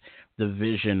first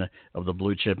division of the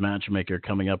Blue Chip Matchmaker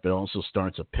coming up. It also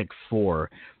starts at pick 4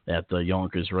 at the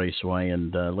Yonkers Raceway.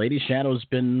 And Lady Shadow's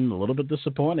been a little bit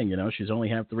disappointing. She's only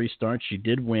had 3 starts. She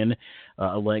did win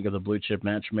a leg of the Blue Chip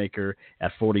Matchmaker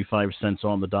at 45 cents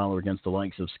on the dollar against the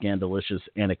likes of Scandalicious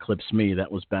and Eclipse Me.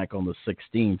 That was back on the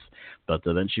 16th. But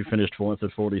then she finished 4th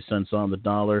at 40 cents on the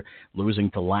dollar,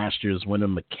 losing to last year's winner,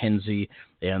 Mackenzie,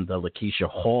 and Lakeisha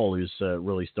Hall, who's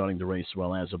really starting to race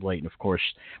well as of late. And, of course,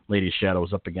 Lady Shadow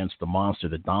is up against the monster,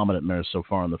 the dominant mare so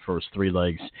far in the first 3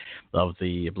 legs of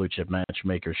the Blue Chip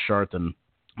Matchmaker, Shartin.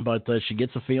 But she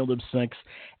gets a field of 6.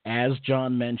 As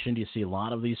John mentioned, you see a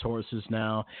lot of these horses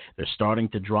now. They're starting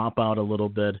to drop out a little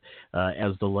bit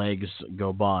as the legs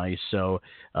go by. So,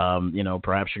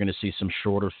 perhaps you're going to see some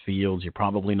shorter fields. You're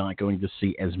probably not going to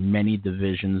see as many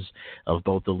divisions of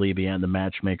both the Levy and the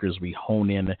Matchmakers. We hone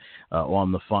in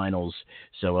on the finals.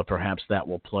 So perhaps that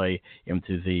will play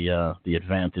into the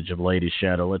advantage of Lady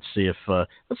Shadow. Let's see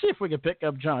if we can pick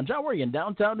up John. John, where are you, in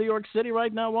downtown New York City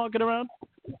right now, walking around?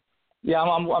 Yeah,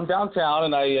 I'm downtown,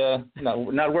 and I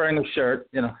not wearing a shirt,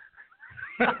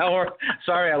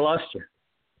 Sorry, I lost you.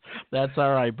 That's all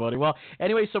right, buddy. Well,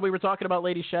 anyway, so we were talking about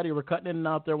Lady Shadow. You were cutting in and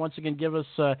out there. Once again, give us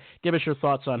your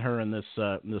thoughts on her in this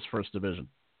first division.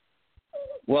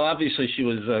 Well, obviously she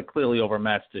was clearly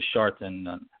overmatched to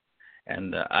Shartin,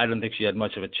 and I don't think she had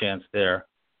much of a chance there.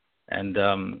 And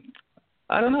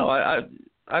I don't know.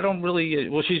 I don't really.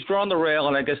 Well, she's drawn the rail,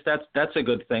 and I guess that's a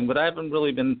good thing. But I haven't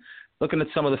really been looking at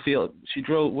some of the field. She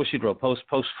drove post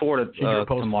 4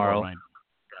 tomorrow. 4,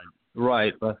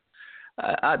 right. But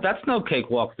that's no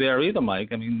cakewalk there either, Mike.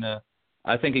 I mean,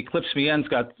 I think Eclipse Mien's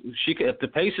got. If the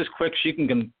pace is quick, she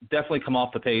can definitely come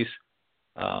off the pace.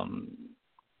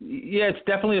 Yeah, it's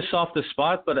definitely a softer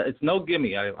spot, but it's no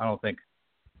gimme. I don't think.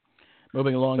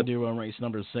 Moving along to race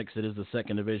number 6, it is the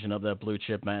second division of that Blue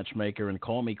Chip Matchmaker, and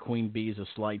Call Me Queen Bee is a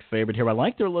slight favorite here. I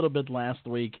liked her a little bit last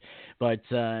week, but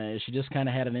she just kind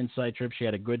of had an inside trip. She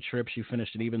had a good trip. She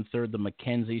finished an even third to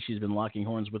Mackenzie. She's been locking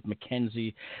horns with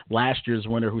Mackenzie, last year's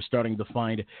winner, who's starting to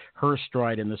find her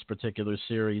stride in this particular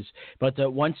series. But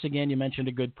once again, you mentioned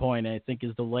a good point. I think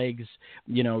as the legs,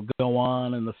 go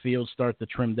on and the fields start to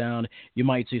trim down, you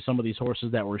might see some of these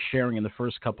horses that were sharing in the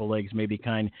first couple legs maybe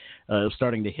kind of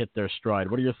starting to hit their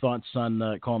stride. What are your thoughts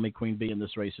on Call Me Queen Bee in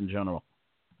this race in general?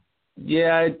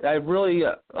 Yeah, I really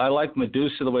I like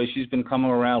Medusa, the way she's been coming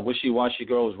around. Wishy Washy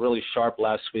Girl was really sharp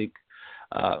last week.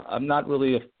 I'm not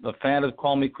really a fan of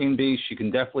Call Me Queen Bee. She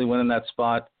can definitely win in that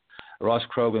spot. Ross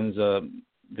Krogan's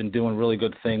been doing really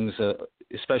good things,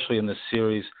 especially in this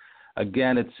series.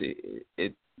 Again,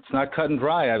 it's not cut and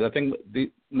dry. I think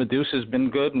the Medusa's been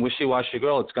good, and Wishy Washy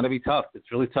Girl, it's going to be tough.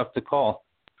 It's really tough to call.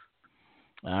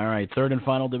 All right, third and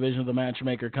final division of the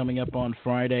Matchmaker coming up on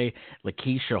Friday.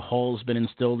 Lakeisha Hull's been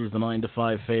instilled as the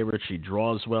 9-5 favorite. She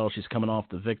draws well. She's coming off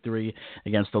the victory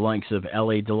against the likes of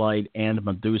LA Delight and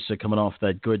Medusa, coming off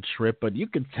that good trip. But you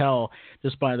could tell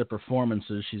just by the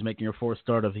performances, she's making her fourth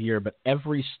start of the year. But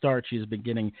every start she's been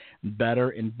getting better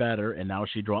and better, and now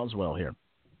she draws well here.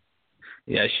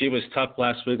 Yeah, she was tough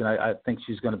last week, and I think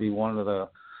she's going to be one of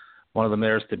the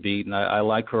mares to beat, and I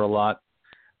like her a lot.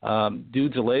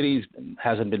 Dudes and Ladies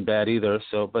hasn't been bad either,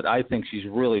 but I think she's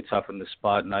really tough in this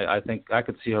spot, and I think I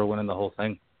could see her winning the whole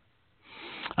thing.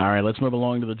 All right, let's move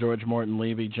along to the George Morton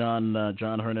Levy. John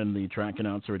Hernan, the track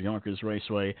announcer at Yonkers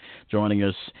Raceway, joining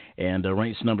us. And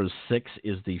race number 6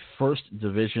 is the first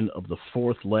division of the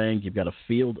fourth leg. You've got a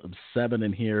field of 7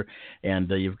 in here, and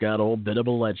you've got old Bit of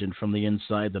a Legend from the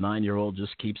inside. The 9-year-old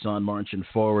just keeps on marching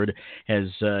forward. Has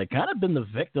kind of been the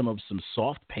victim of some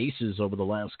soft paces over the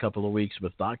last couple of weeks,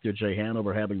 with Dr. J.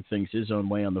 Hanover having things his own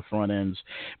way on the front ends.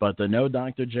 But no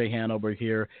Dr. J. Hanover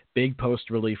here. Big post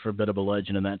relief for Bit of a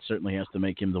Legend, and that certainly has to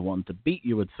make him the one to beat,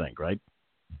 you would think, right?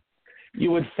 You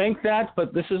would think that,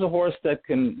 but this is a horse that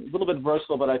can, a little bit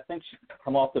versatile, but I think she can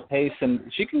come off the pace, and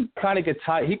she can kind of get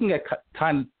tied. He can get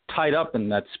tied up in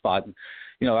that spot.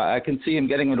 You know, I can see him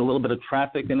getting into a little bit of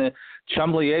traffic. And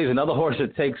Chumblier is another horse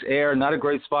that takes air. Not a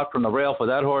great spot from the rail for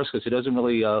that horse because he doesn't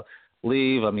really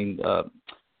leave. I mean,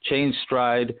 change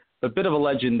stride. A Bit of a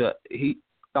Legend. He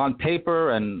on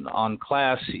paper and on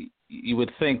class, you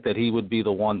would think that he would be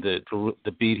the one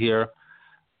to beat here.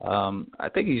 I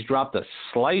think he's dropped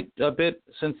a bit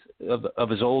since of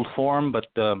his old form, but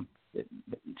it's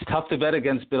tough to bet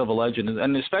against Bit of a Legend,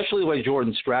 and especially the way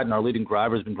Jordan Stratton, our leading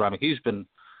driver, has been driving. He's been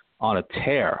on a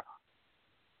tear.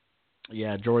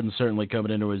 Yeah, Jordan's certainly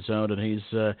coming into his own, and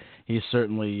he's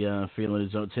certainly feeling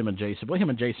his own. It's him and Jason. Well, him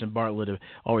and Jason Bartlett have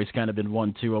always kind of been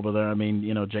 1-2 over there. I mean,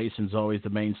 you know, Jason's always the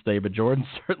mainstay, but Jordan's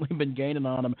certainly been gaining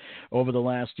on him over the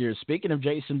last year. Speaking of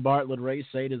Jason Bartlett, race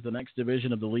 8 is the next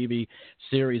division of the Levy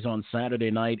Series on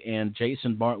Saturday night, and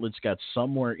Jason Bartlett's got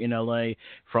Somewhere in L.A.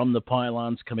 from the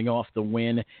pylons coming off the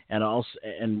win,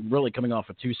 and really coming off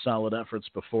of 2 solid efforts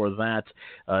before that.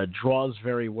 Draws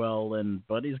very well,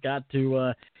 but he's got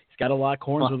to. Got to lock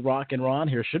horns with Rock and Ron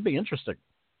here. Should be interesting.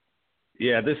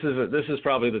 Yeah, this is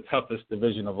probably the toughest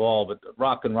division of all. But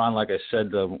Rock and Ron, like I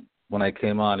said when I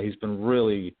came on, he's been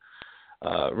really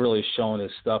showing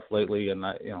his stuff lately. And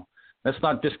let's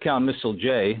not discount Missile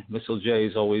J. Missile J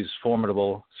is always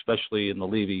formidable, especially in the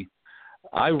Levy.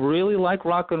 I really like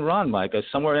Rock and Ron, Mike.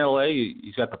 Somewhere in L.A.,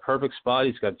 he's got the perfect spot.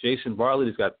 He's got Jason Bartlett.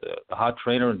 He's got the hot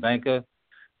trainer in Banca.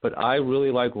 But I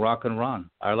really like Rock and Ron.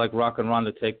 I like Rock and Ron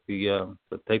to take the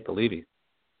Levy.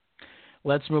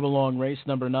 Let's move along. Race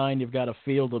number 9, you've got a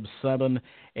field of 7,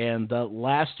 and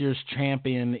last year's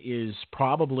champion is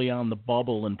probably on the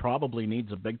bubble and probably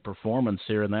needs a big performance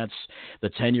here, and that's the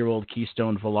 10-year-old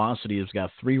Keystone Velocity. He's got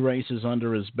 3 races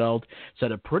under his belt.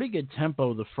 Set a pretty good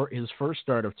tempo his first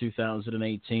start of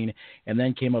 2018, and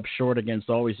then came up short against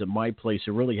Always at My Place,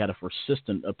 who really had a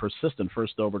persistent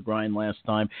first over grind last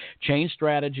time. Changed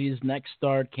strategies. Next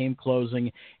start came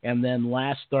closing, and then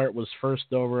last start was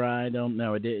first over. I don't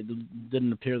know. It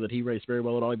didn't appear that he raced very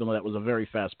well at all, even though that was a very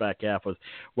fast back half with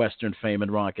Western Fame and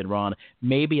Rock and Ron.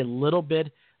 Maybe a little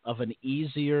bit of an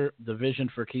easier division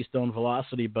for Keystone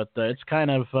Velocity, but it's kind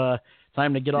of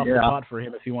time to get off the pot for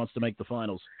him if he wants to make the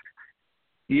finals.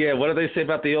 Yeah, what do they say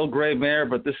about the old gray mare?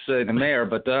 But this the mare,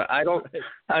 but I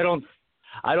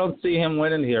don't see him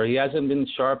winning here. He hasn't been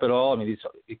sharp at all. I mean,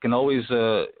 he can always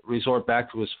resort back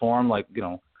to his form, like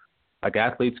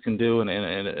athletes can do in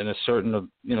a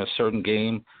certain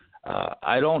game.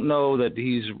 I don't know that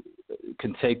he's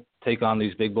can take on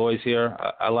these big boys here.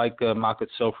 I like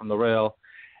Makatso from the rail,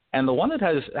 and the one that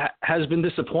has been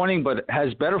disappointing but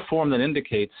has better form than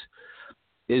indicates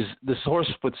is this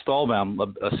horse with Stallbaum,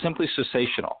 Simply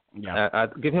Sensational. Yeah. I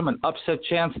give him an upset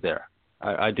chance there.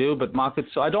 I do, but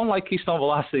Makatso. I don't like Keystone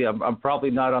Velocity. I'm probably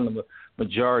not on the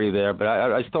majority there, but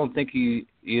I just don't think he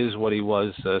is what he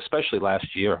was, especially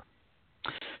last year.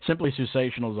 Simply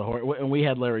Sensational is a horse. And we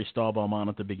had Larry Stahlbaum on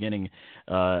at the beginning.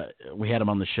 We had him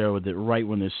on the show right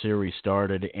when this series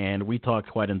started, and we talked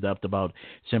quite in depth about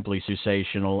Simply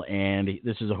Sensational. And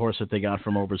this is a horse that they got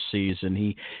from overseas, and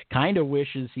he kind of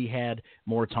wishes he had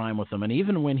more time with him. And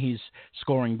even when he's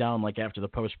scoring down, like after the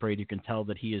post parade, you can tell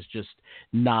that he is just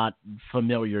not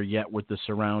familiar yet with the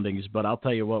surroundings. But I'll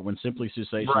tell you what, when Simply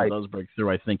Sensational does break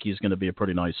through, I think he's going to be a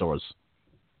pretty nice horse.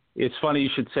 It's funny you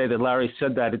should say that Larry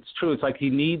said that. It's true. It's like he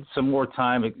needs some more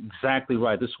time. Exactly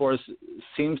right. This horse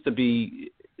seems to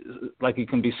be like it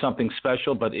can be something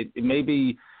special, but it may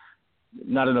be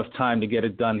not enough time to get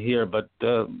it done here. But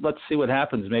let's see what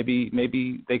happens.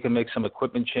 Maybe they can make some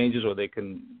equipment changes, or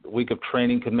a week of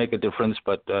training can make a difference.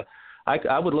 But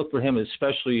I would look for him,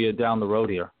 especially down the road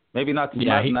here. Maybe not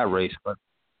in that race, but.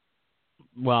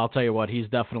 Well, I'll tell you what, he's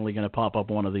definitely going to pop up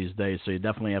one of these days, so you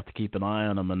definitely have to keep an eye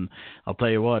on him. And I'll tell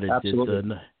you what,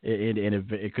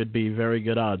 it could be very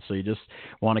good odds, so you just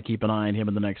want to keep an eye on him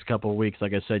in the next couple of weeks.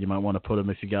 Like I said, you might want to put him,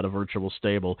 if you got a virtual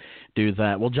stable, do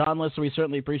that. Well, John, listen, we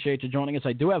certainly appreciate you joining us.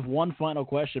 I do have one final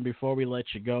question before we let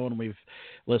you go, and we've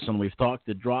talked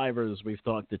to drivers, we've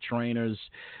talked to trainers,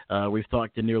 we've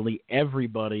talked to nearly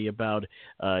everybody about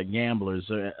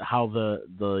gamblers, how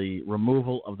the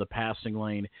removal of the passing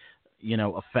lane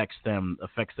affects them,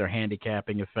 affects their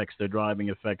handicapping, affects their driving,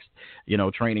 affects,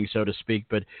 training, so to speak.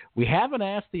 But we haven't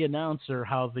asked the announcer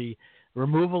how the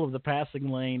removal of the passing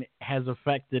lane has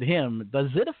affected him. Does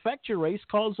it affect your race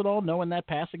calls at all, knowing that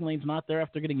passing lane's not there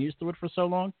after getting used to it for so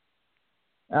long?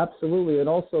 Absolutely. And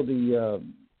also the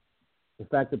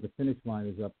fact that the finish line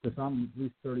is up, because I'm at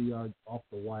least 30 yards off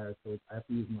the wire, so I have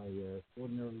to use my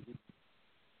ordinary.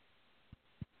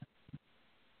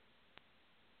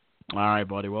 All right,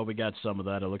 buddy. Well, we got some of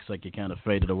that. It looks like you kind of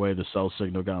faded away. The cell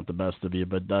signal got the best of you.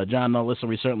 But, John, listen,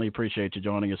 we certainly appreciate you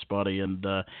joining us, buddy. And,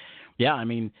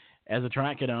 as a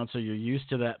track announcer, you're used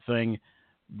to that thing,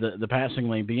 the passing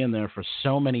lane being there for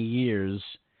so many years,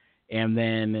 and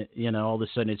then, all of a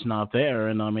sudden it's not there.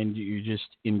 And, you're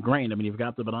just ingrained. You've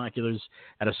got the binoculars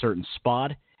at a certain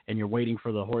spot, and you're waiting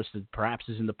for the horse that perhaps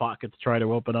is in the pocket to try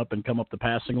to open up and come up the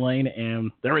passing lane,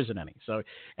 and there isn't any. So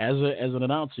as an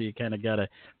announcer, you kind of got to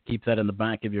keep that in the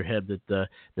back of your head that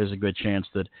there's a good chance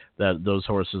that those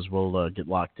horses will get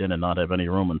locked in and not have any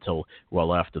room until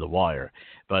well after the wire.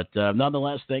 But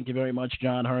nonetheless, thank you very much,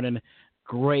 John Hernan.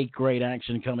 Great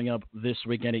action coming up this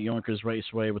weekend at Yonkers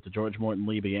Raceway with the George Morton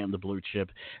Levy and the Blue Chip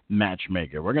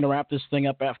Matchmaker. We're going to wrap this thing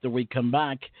up after we come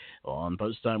back on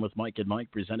Post Time with Mike and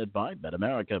Mike, presented by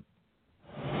BetAmerica.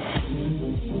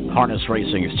 Harness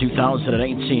Racing's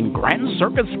 2018 Grand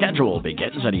Circuit schedule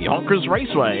begins at Yonkers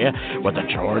Raceway with the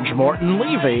George Morton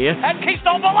Levy and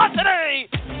Keystone Velocity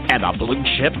and the Blue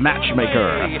Chip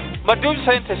Matchmaker.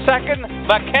 Medusa into second.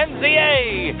 Mackenzie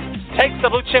A takes the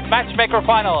Blue Chip Matchmaker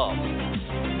final.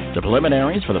 The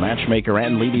preliminaries for the Matchmaker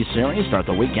and Levy Series start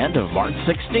the weekend of March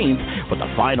 16th with the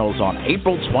finals on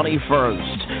April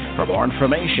 21st. For more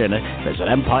information, visit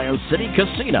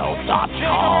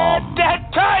EmpireCityCasino.com.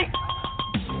 Dead tight!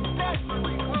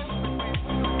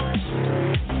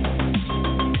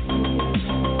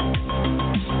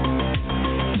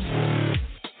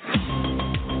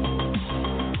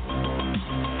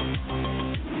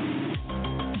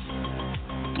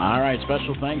 All right,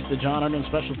 special thanks to John Hernan,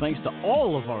 special thanks to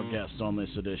all of our guests on this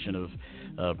edition of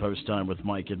Post Time with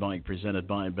Mike and Mike, presented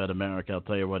by BetAmerica. I'll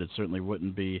tell you what, it certainly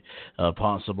wouldn't be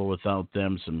possible without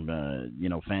them. Some,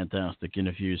 fantastic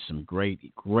interviews, some great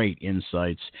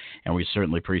insights, and we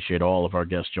certainly appreciate all of our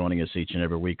guests joining us each and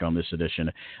every week on this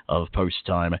edition of Post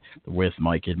Time with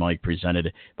Mike and Mike,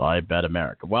 presented by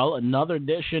BetAmerica. Well, another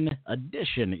edition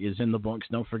is in the books.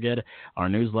 Don't forget, our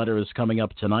newsletter is coming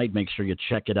up tonight. Make sure you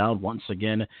check it out. Once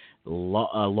again,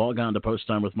 log on to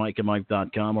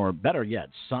posttimewithmikeandmike.com, or better yet,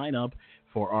 sign up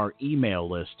for our email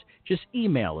list. Just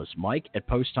email us, Mike at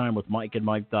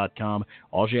posttimewithmikeandmike.com.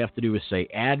 All you have to do is say,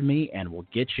 add me, and we'll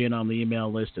get you in on the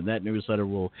email list, and that newsletter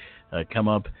will come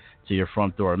up to your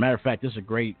front door. As a matter of fact, this is a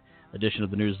great edition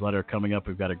of the newsletter coming up.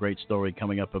 We've got a great story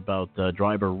coming up about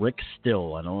driver Rick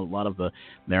Still. I know a lot of the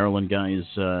Maryland guys,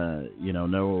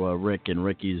 know Rick, and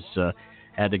Ricky's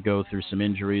had to go through some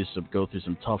injuries, go through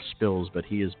some tough spills, but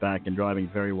he is back and driving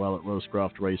very well at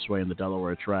Rosecroft Raceway and the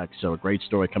Delaware track. So a great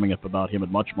story coming up about him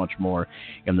and much, much more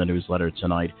in the newsletter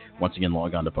tonight. Once again,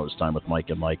 log on to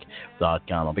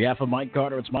posttimewithmikeandmike.com. On behalf of Mike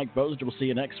Carter, it's Mike Bozier. We'll see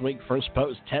you next week. First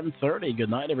post, 10:30. Good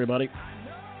night, everybody.